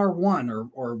webinar 1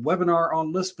 or webinar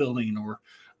on list building or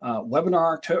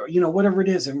webinar to, whatever it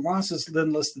is, and Ross is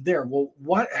then listed there. Well,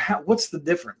 what's the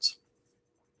difference?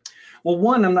 Well,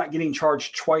 1, I'm not getting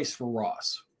charged twice for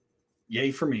Ross.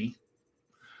 Yay for me.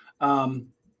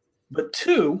 But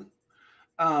 2,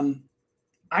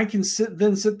 I can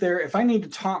sit there. If I need to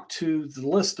talk to the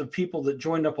list of people that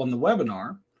joined up on the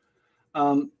webinar,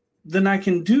 then I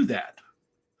can do that.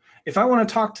 If I want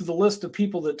to talk to the list of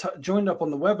people that joined up on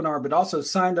the webinar, but also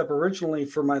signed up originally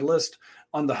for my list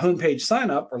on the homepage sign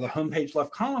up or the homepage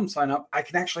left column sign up, I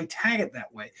can actually tag it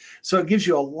that way. So it gives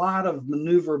you a lot of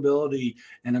maneuverability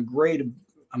and a great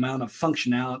amount of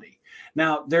functionality.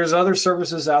 Now, there's other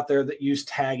services out there that use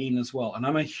tagging as well. And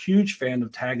I'm a huge fan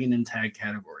of tagging and tag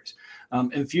categories.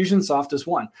 Infusionsoft is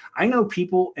one. I know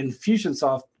people in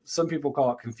Infusionsoft, some people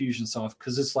call it Confusionsoft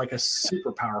because it's like a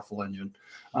super powerful engine.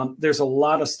 There's a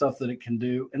lot of stuff that it can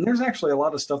do, and there's actually a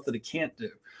lot of stuff that it can't do.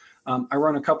 I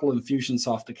run a couple of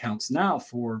Infusionsoft accounts now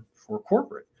for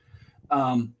corporate.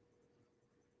 I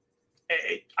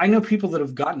know people that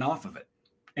have gotten off of it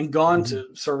and gone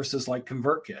to services like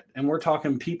ConvertKit, and we're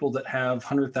talking people that have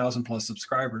 100,000 plus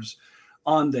subscribers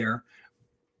on there.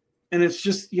 And it's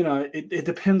just, it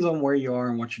depends on where you are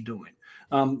and what you're doing.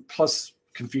 Plus,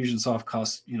 Confusionsoft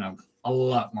costs, a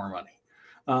lot more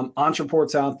money.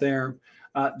 Entreport's out there.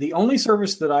 The only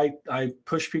service that I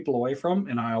push people away from,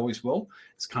 and I always will,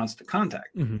 is Constant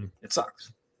Contact. It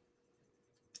sucks.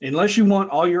 Unless you want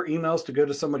all your emails to go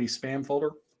to somebody's spam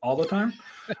folder all the time,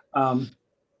 don't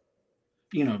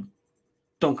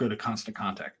go to Constant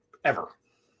Contact ever.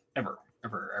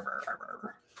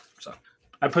 So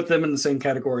I put them in the same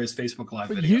category as Facebook Live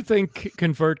Video. You think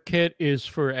ConvertKit is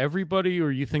for everybody,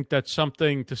 or you think that's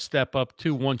something to step up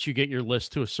to once you get your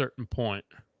list to a certain point?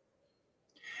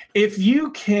 If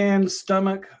you can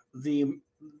stomach the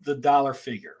dollar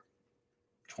figure,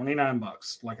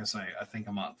 $29, like I say, I think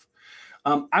a month,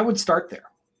 I would start there.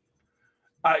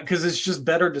 Because it's just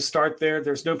better to start there.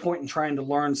 There's no point in trying to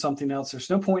learn something else.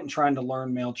 There's no point in trying to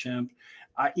learn MailChimp.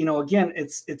 Again,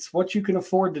 it's what you can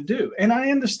afford to do. And I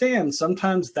understand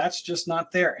sometimes that's just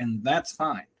not there, and that's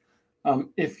fine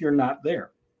if you're not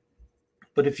there.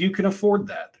 But if you can afford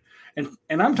that, and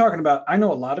I'm talking about, I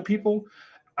know a lot of people,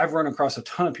 I've run across a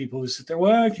ton of people who sit there,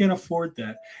 well, I can't afford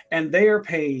that. And they are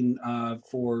paying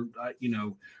for,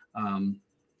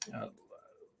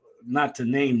 not to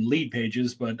name lead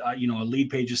pages, but, a lead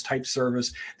pages type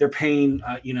service. They're paying,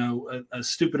 a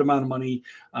stupid amount of money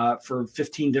for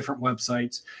 15 different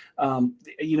websites.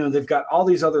 They've got all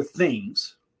these other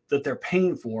things that they're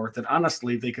paying for that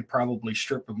honestly, they could probably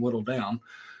strip and whittle down.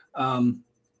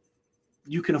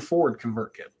 You can afford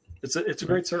ConvertKit. It's a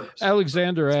great service.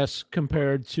 Alexander asks,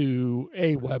 compared to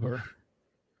AWeber.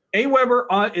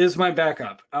 AWeber is my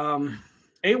backup.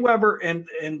 AWeber and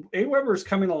AWeber is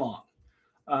coming along.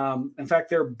 In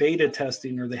fact, they're beta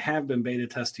testing, or they have been beta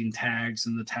testing tags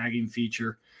and the tagging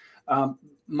feature.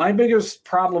 My biggest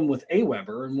problem with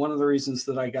AWeber, and one of the reasons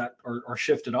that I got or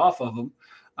shifted off of them,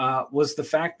 was the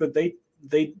fact that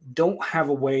they don't have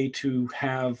a way to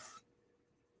have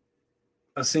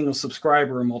a single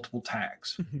subscriber and multiple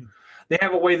tags. They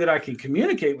have a way that I can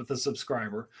communicate with the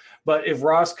subscriber. But if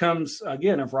Ross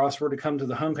if Ross were to come to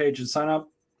the homepage and sign up,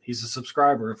 he's a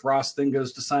subscriber. If Ross then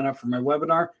goes to sign up for my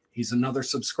webinar, he's another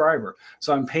subscriber.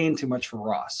 So I'm paying too much for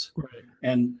Ross. Right.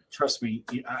 And trust me,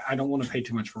 I don't want to pay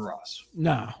too much for Ross.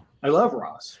 No. I love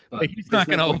Ross. But he's not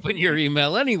going to open your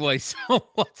email anyway. So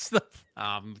what's the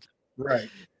Right.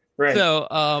 Right. So,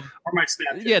 or my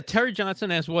Snapchat. Yeah, Terry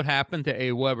Johnson asked what happened to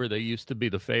AWeber. They used to be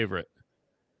the favorite.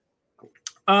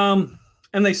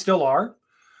 And they still are.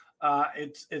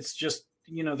 It's just,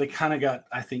 they kind of got,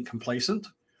 I think, complacent.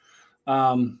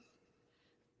 But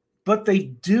they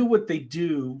do what they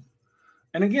do.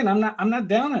 And again, I'm not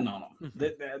downing on them.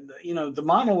 Mm-hmm. The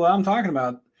model that I'm talking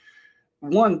about,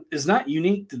 one, is not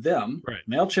unique to them. Right.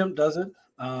 MailChimp does it.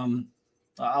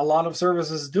 A lot of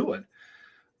services do it.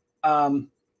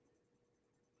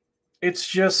 It's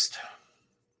just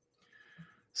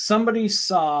somebody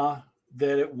saw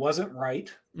that it wasn't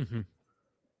right. Mm-hmm.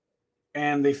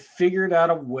 And they figured out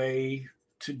a way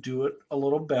to do it a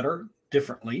little better,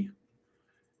 differently.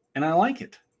 And I like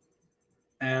it.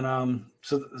 And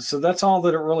so that's all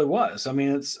that it really was. I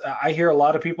mean, I hear a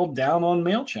lot of people down on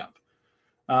MailChimp.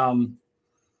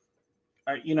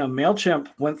 MailChimp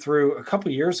went through a couple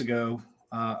of years ago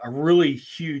a really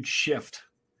huge shift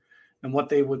in what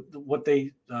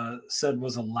they said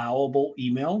was allowable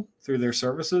email through their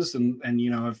services. And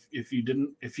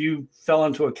if you fell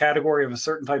into a category of a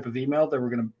certain type of email, they were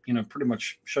going to pretty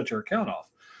much shut your account off.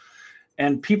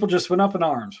 And people just went up in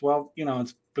arms. Well,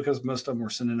 it's because most of them were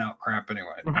sending out crap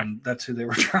anyway. Right. And that's who they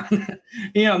were trying to,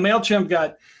 MailChimp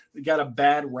got a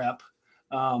bad rep.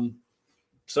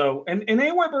 So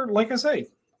AWeber, like I say,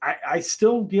 I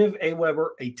still give AWeber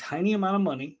a tiny amount of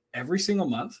money every single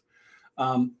month,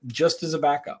 just as a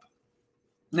backup.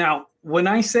 Now, when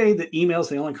I say that email is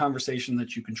the only conversation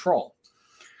that you control,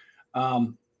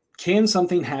 can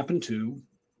something happen to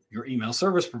your email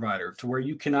service provider to where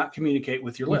you cannot communicate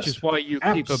with your list? Which is why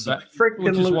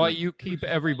you keep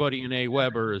everybody in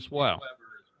AWeber as well.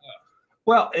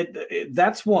 Well,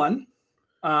 that's one.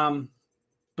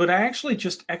 But I actually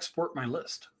just export my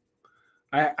list.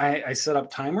 I set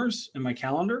up timers in my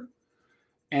calendar,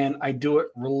 and I do it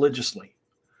religiously.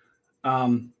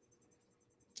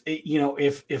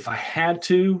 If I had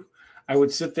to, I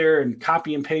would sit there and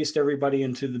copy and paste everybody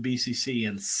into the BCC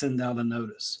and send out a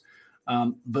notice.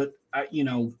 But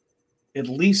at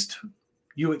least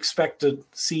you expect to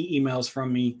see emails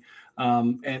from me,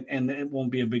 and it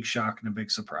won't be a big shock and a big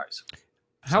surprise.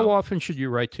 How often should you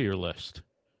write to your list?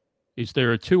 Is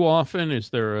there a too often? Is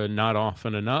there a not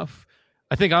often enough?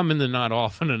 I think I'm in the not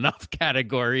often enough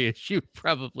category, as you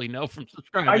probably know from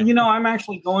subscribing. I'm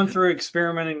actually going through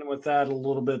experimenting with that a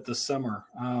little bit this summer.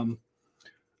 In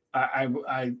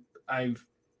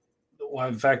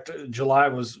fact, July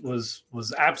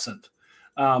was absent.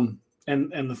 And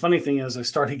the funny thing is, I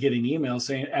started getting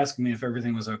emails asking me if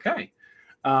everything was okay.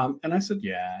 And I said,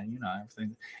 yeah,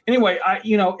 everything. Anyway,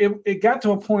 it got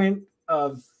to a point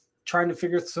of trying to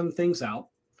figure some things out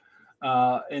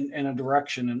in a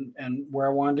direction and where I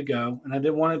wanted to go. And I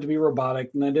didn't want it to be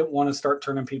robotic, and I didn't want to start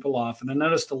turning people off. And I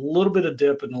noticed a little bit of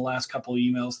dip in the last couple of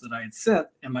emails that I had sent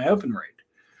in my open rate.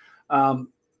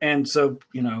 And so,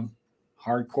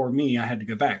 hardcore me, I had to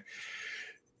go back.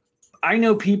 I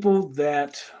know people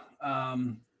that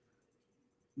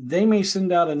they may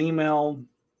send out an email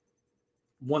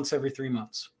once every 3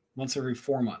 months, once every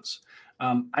 4 months.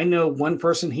 I know one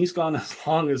person, he's gone as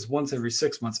long as once every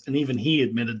 6 months, and even he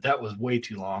admitted that was way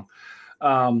too long.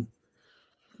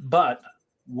 But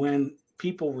when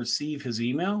people receive his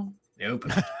email, they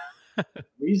open it. The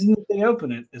reason that they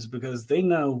open it is because they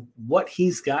know what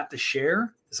he's got to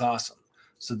share is awesome.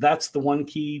 So that's the one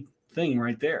key thing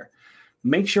right there.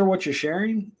 Make sure what you're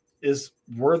sharing is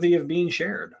worthy of being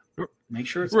shared. Make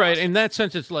sure it's right. awesome. In that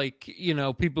sense, it's like,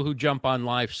 people who jump on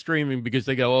live streaming because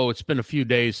they go, oh, it's been a few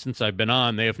days since I've been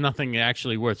on. They have nothing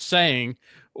actually worth saying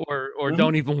or mm-hmm.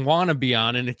 don't even want to be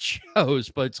on, and it shows.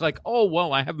 But it's like, oh,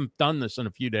 well, I haven't done this in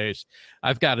a few days.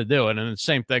 I've got to do it. And the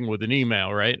same thing with an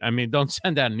email, right? I mean, don't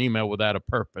send out an email without a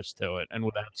purpose to it and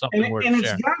without something worth sharing.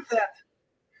 It's got that.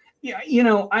 Yeah,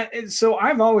 so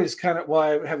I've always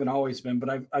I haven't always been,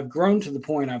 but I've grown to the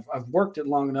point. I've worked it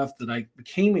long enough that I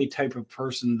became a type of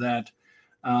person that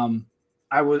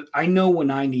I know when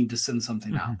I need to send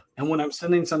something mm-hmm. out, and when I'm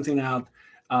sending something out,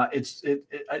 it's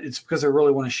because I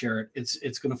really want to share it.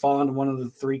 It's going to fall into one of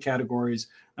the three categories.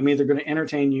 I'm either going to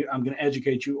entertain you, I'm going to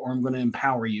educate you, or I'm going to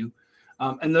empower you.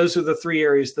 And those are the three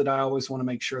areas that I always want to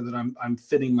make sure that I'm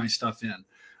fitting my stuff in.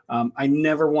 I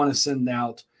never want to send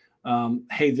out,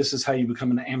 hey, this is how you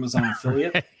become an Amazon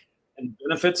affiliate. and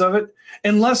benefits of it,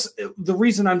 unless the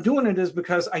reason I'm doing it is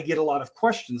because I get a lot of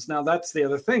questions. Now, that's the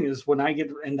other thing is when I get,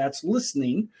 and that's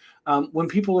listening, when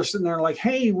people are sitting there like,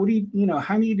 hey, what do you,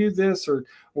 how do you do this? Or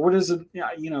what is it?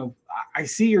 I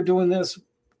see you're doing this.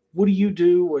 What do you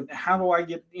do? And how do I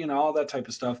get, all that type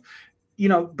of stuff,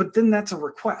 but then that's a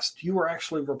request. You are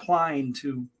actually replying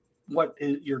to what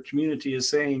your community is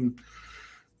saying.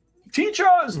 Teach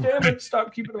us, damn it.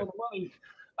 Stop keeping all the money.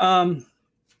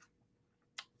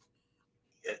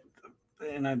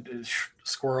 And I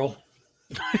squirrel.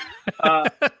 Can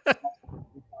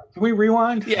we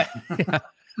rewind? Yeah.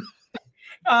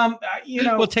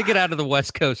 We'll take it out of the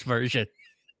West Coast version.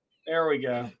 There we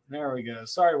go.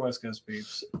 Sorry, West Coast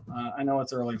peeps. I know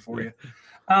it's early for you.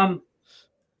 Dang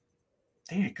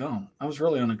it, go. I was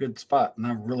really on a good spot, and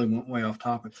I really went way off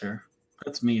topic there.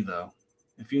 That's me, though.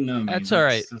 If you know me, that's all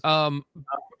right.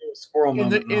 Squirrel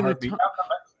moment.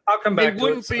 I'll come back.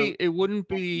 It wouldn't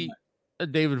be a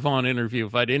David Vaughan interview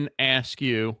if I didn't ask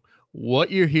you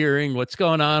what you're hearing, what's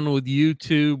going on with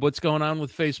YouTube, what's going on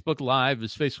with Facebook Live.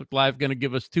 Is Facebook Live going to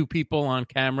give us 2 people on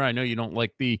camera? I know you don't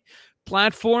like the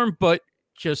platform, but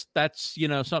just that's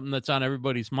something that's on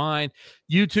everybody's mind.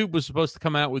 YouTube was supposed to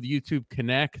come out with YouTube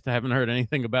Connect. I haven't heard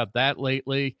anything about that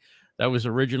lately. That was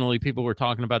originally, people were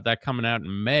talking about that coming out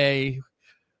in May.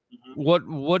 What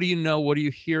do you know? What are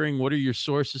you hearing? What are your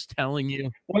sources telling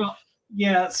you? Well,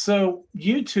 yeah, so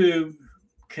YouTube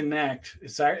Connect,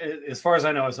 as far as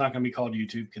I know, it's not going to be called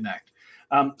YouTube Connect.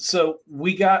 So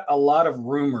we got a lot of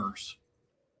rumors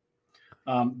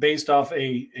based off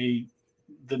that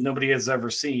nobody has ever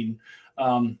seen,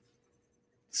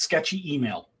 sketchy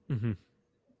email. Mm-hmm.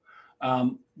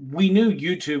 We knew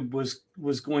YouTube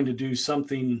was going to do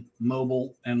something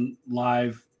mobile and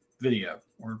live video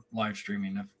or live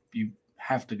streaming if you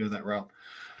have to go that route.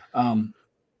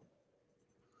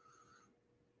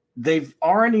 They've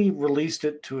already released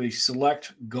it to a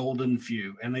select golden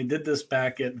few, and they did this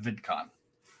back at VidCon.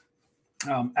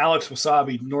 Alex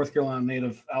Wasabi, North Carolina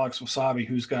native Alex Wasabi,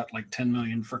 who's got like 10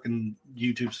 million freaking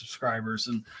YouTube subscribers,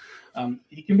 and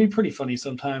he can be pretty funny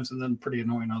sometimes and then pretty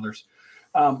annoying others.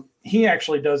 He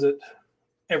actually does it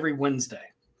every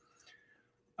Wednesday.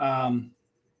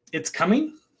 It's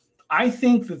coming. I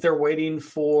think that they're waiting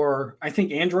I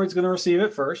think Android's going to receive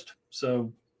it first.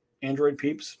 So Android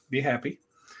peeps, be happy.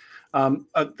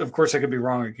 Of course, I could be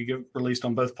wrong. It could get released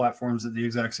on both platforms at the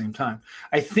exact same time.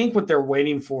 I think what they're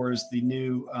waiting for is the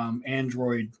new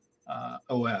Android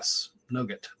OS,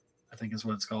 Nougat, I think is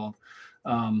what it's called,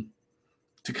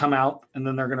 to come out, and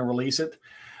then they're going to release it.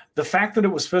 The fact that it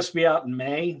was supposed to be out in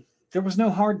May, there was no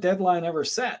hard deadline ever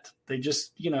set. They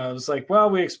just, it was like, well,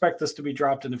 we expect this to be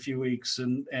dropped in a few weeks.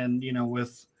 And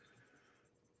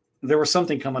there was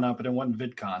something coming up, and it wasn't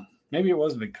VidCon. Maybe it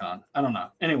was VidCon. I don't know.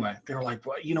 Anyway, they were like,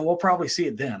 well, we'll probably see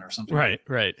it then or something. Right.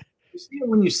 You see it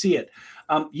when you see it.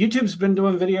 YouTube's been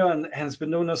doing video and has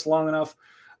been doing this long enough.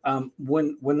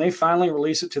 When they finally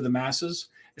release it to the masses,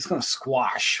 it's going to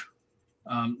squash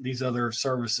these other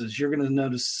services. You're going to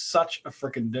notice such a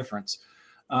freaking difference.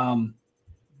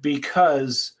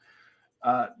 Because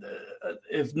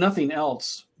if nothing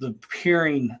else, the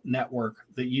peering network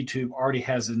that YouTube already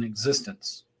has in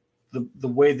existence, the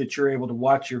way that you're able to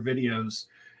watch your videos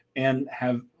and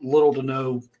have little to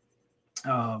no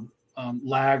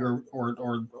lag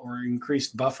or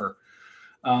increased buffer,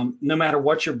 no matter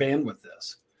what your bandwidth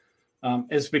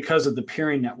is because of the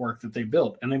peering network that they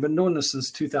built. And they've been doing this since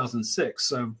 2006.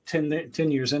 So 10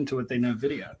 years into it, they know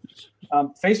video.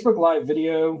 Facebook Live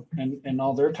video and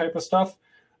all their type of stuff.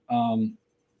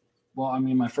 Well, I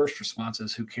mean, my first response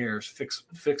is, who cares? Fix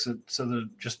it so that it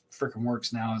just freaking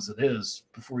works now as it is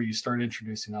before you start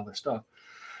introducing other stuff.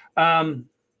 I've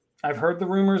heard the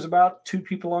rumors about 2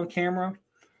 people on camera.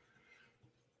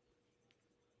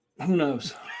 Who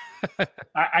knows?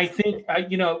 I think,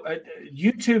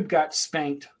 YouTube got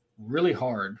spanked really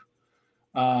hard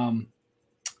when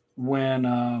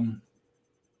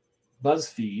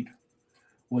BuzzFeed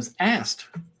was asked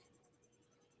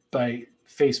by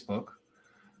Facebook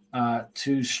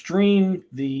to stream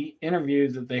the interview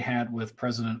that they had with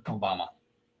President Obama.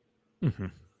 Mm-hmm.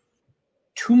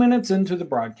 2 minutes into the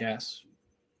broadcast,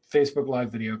 Facebook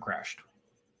Live video crashed.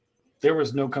 There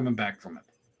was no coming back from it.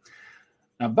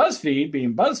 Now, BuzzFeed,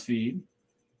 being BuzzFeed,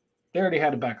 they already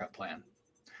had a backup plan.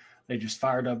 They just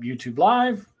fired up YouTube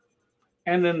Live,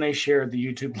 and then they shared the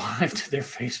YouTube Live to their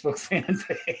Facebook fan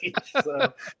page.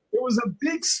 So it was a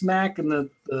big smack in the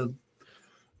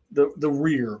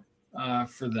rear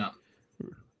for them.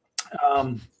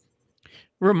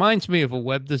 Reminds me of a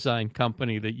web design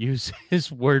company that uses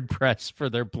WordPress for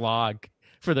their blog.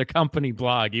 for their company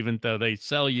blog, even though they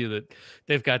sell you that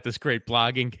they've got this great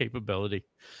blogging capability.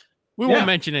 We won't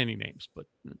mention any names, but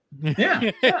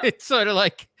it's sort of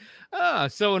like,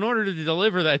 so in order to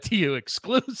deliver that to you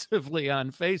exclusively on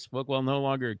Facebook, well, no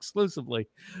longer exclusively,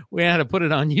 we had to put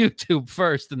it on YouTube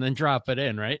first and then drop it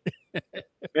in, right?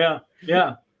 Yeah.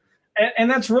 And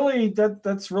that's really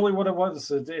what it was.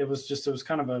 It was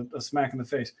kind of a smack in the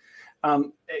face.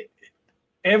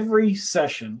 Every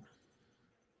session,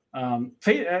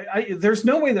 there's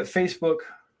no way that Facebook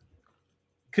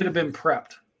could have been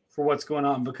prepped for what's going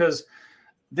on, because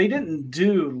they didn't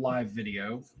do live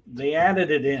video. They added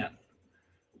it in.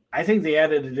 I think they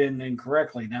added it in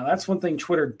incorrectly. Now, that's one thing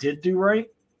Twitter did do right.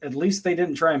 At least they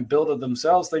didn't try and build it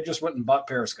themselves. They just went and bought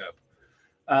Periscope.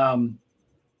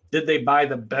 Did they buy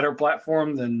the better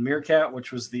platform than Meerkat,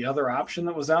 which was the other option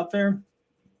that was out there?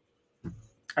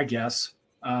 I guess.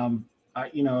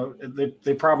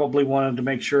 They probably wanted to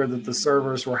make sure that the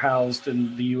servers were housed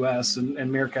in the U.S.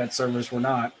 and Meerkat servers were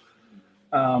not.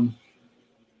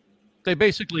 They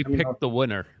basically picked the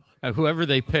winner. Whoever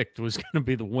they picked was going to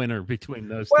be the winner between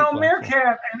those two. Well,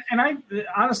 Meerkat, and I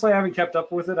honestly haven't kept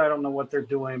up with it. I don't know what they're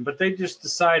doing, but they just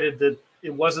decided that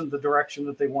it wasn't the direction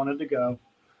that they wanted to go.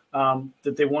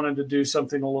 That they wanted to do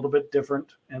something a little bit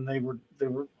different, and they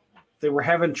were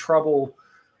having trouble.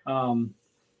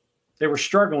 They were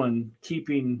struggling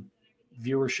keeping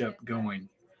viewership going.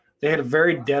 They had a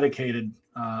very dedicated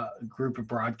group of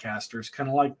broadcasters, kind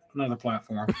of like another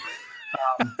platform.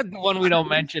 The one we don't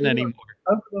mention anymore.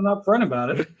 I'm upfront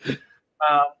about it.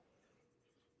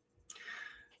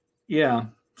 Yeah.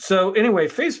 So anyway,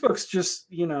 Facebook's just,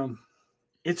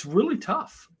 it's really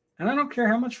tough. And I don't care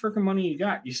how much freaking money you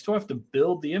got. You still have to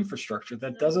build the infrastructure.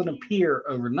 That doesn't appear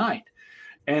overnight.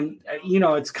 And,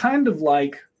 it's kind of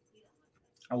like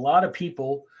a lot of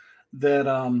people that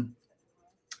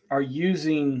are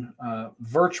using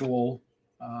virtual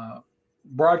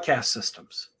broadcast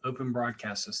systems, open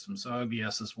broadcast systems. So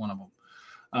OBS is one of them.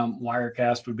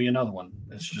 Wirecast would be another one.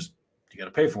 It's just, you got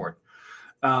to pay for it.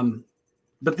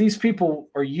 But these people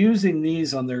are using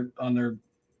these on their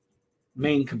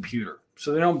main computer.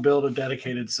 So they don't build a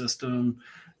dedicated system,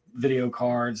 video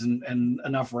cards and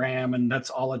enough RAM, and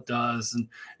that's all it does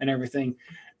and everything.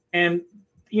 And,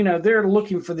 they're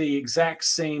looking for the exact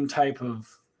same type of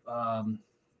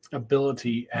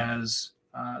ability as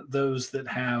those that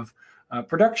have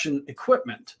production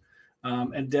equipment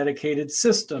and dedicated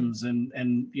systems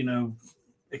and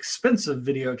expensive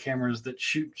video cameras that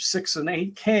shoot 6 and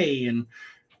 8K and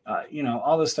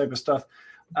all this type of stuff.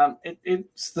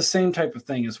 It's the same type of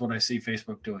thing as what I see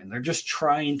Facebook doing. They're just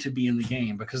trying to be in the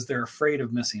game because they're afraid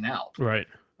of missing out. Right.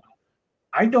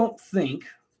 I don't think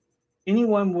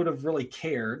anyone would have really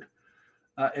cared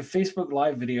if Facebook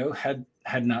Live video had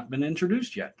not been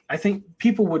introduced yet. I think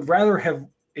people would rather have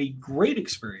a great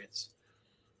experience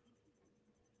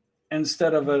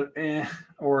instead of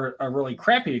or a really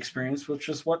crappy experience, which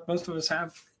is what most of us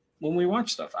have when we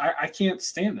watch stuff. I can't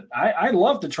stand it. I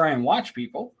love to try and watch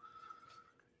people,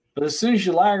 but as soon as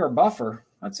you lag or buffer,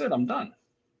 that's it. I'm done.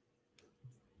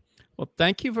 Well,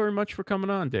 thank you very much for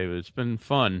coming on, David. It's been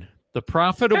fun.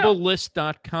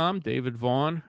 TheProfitableList.com, David Vaughan.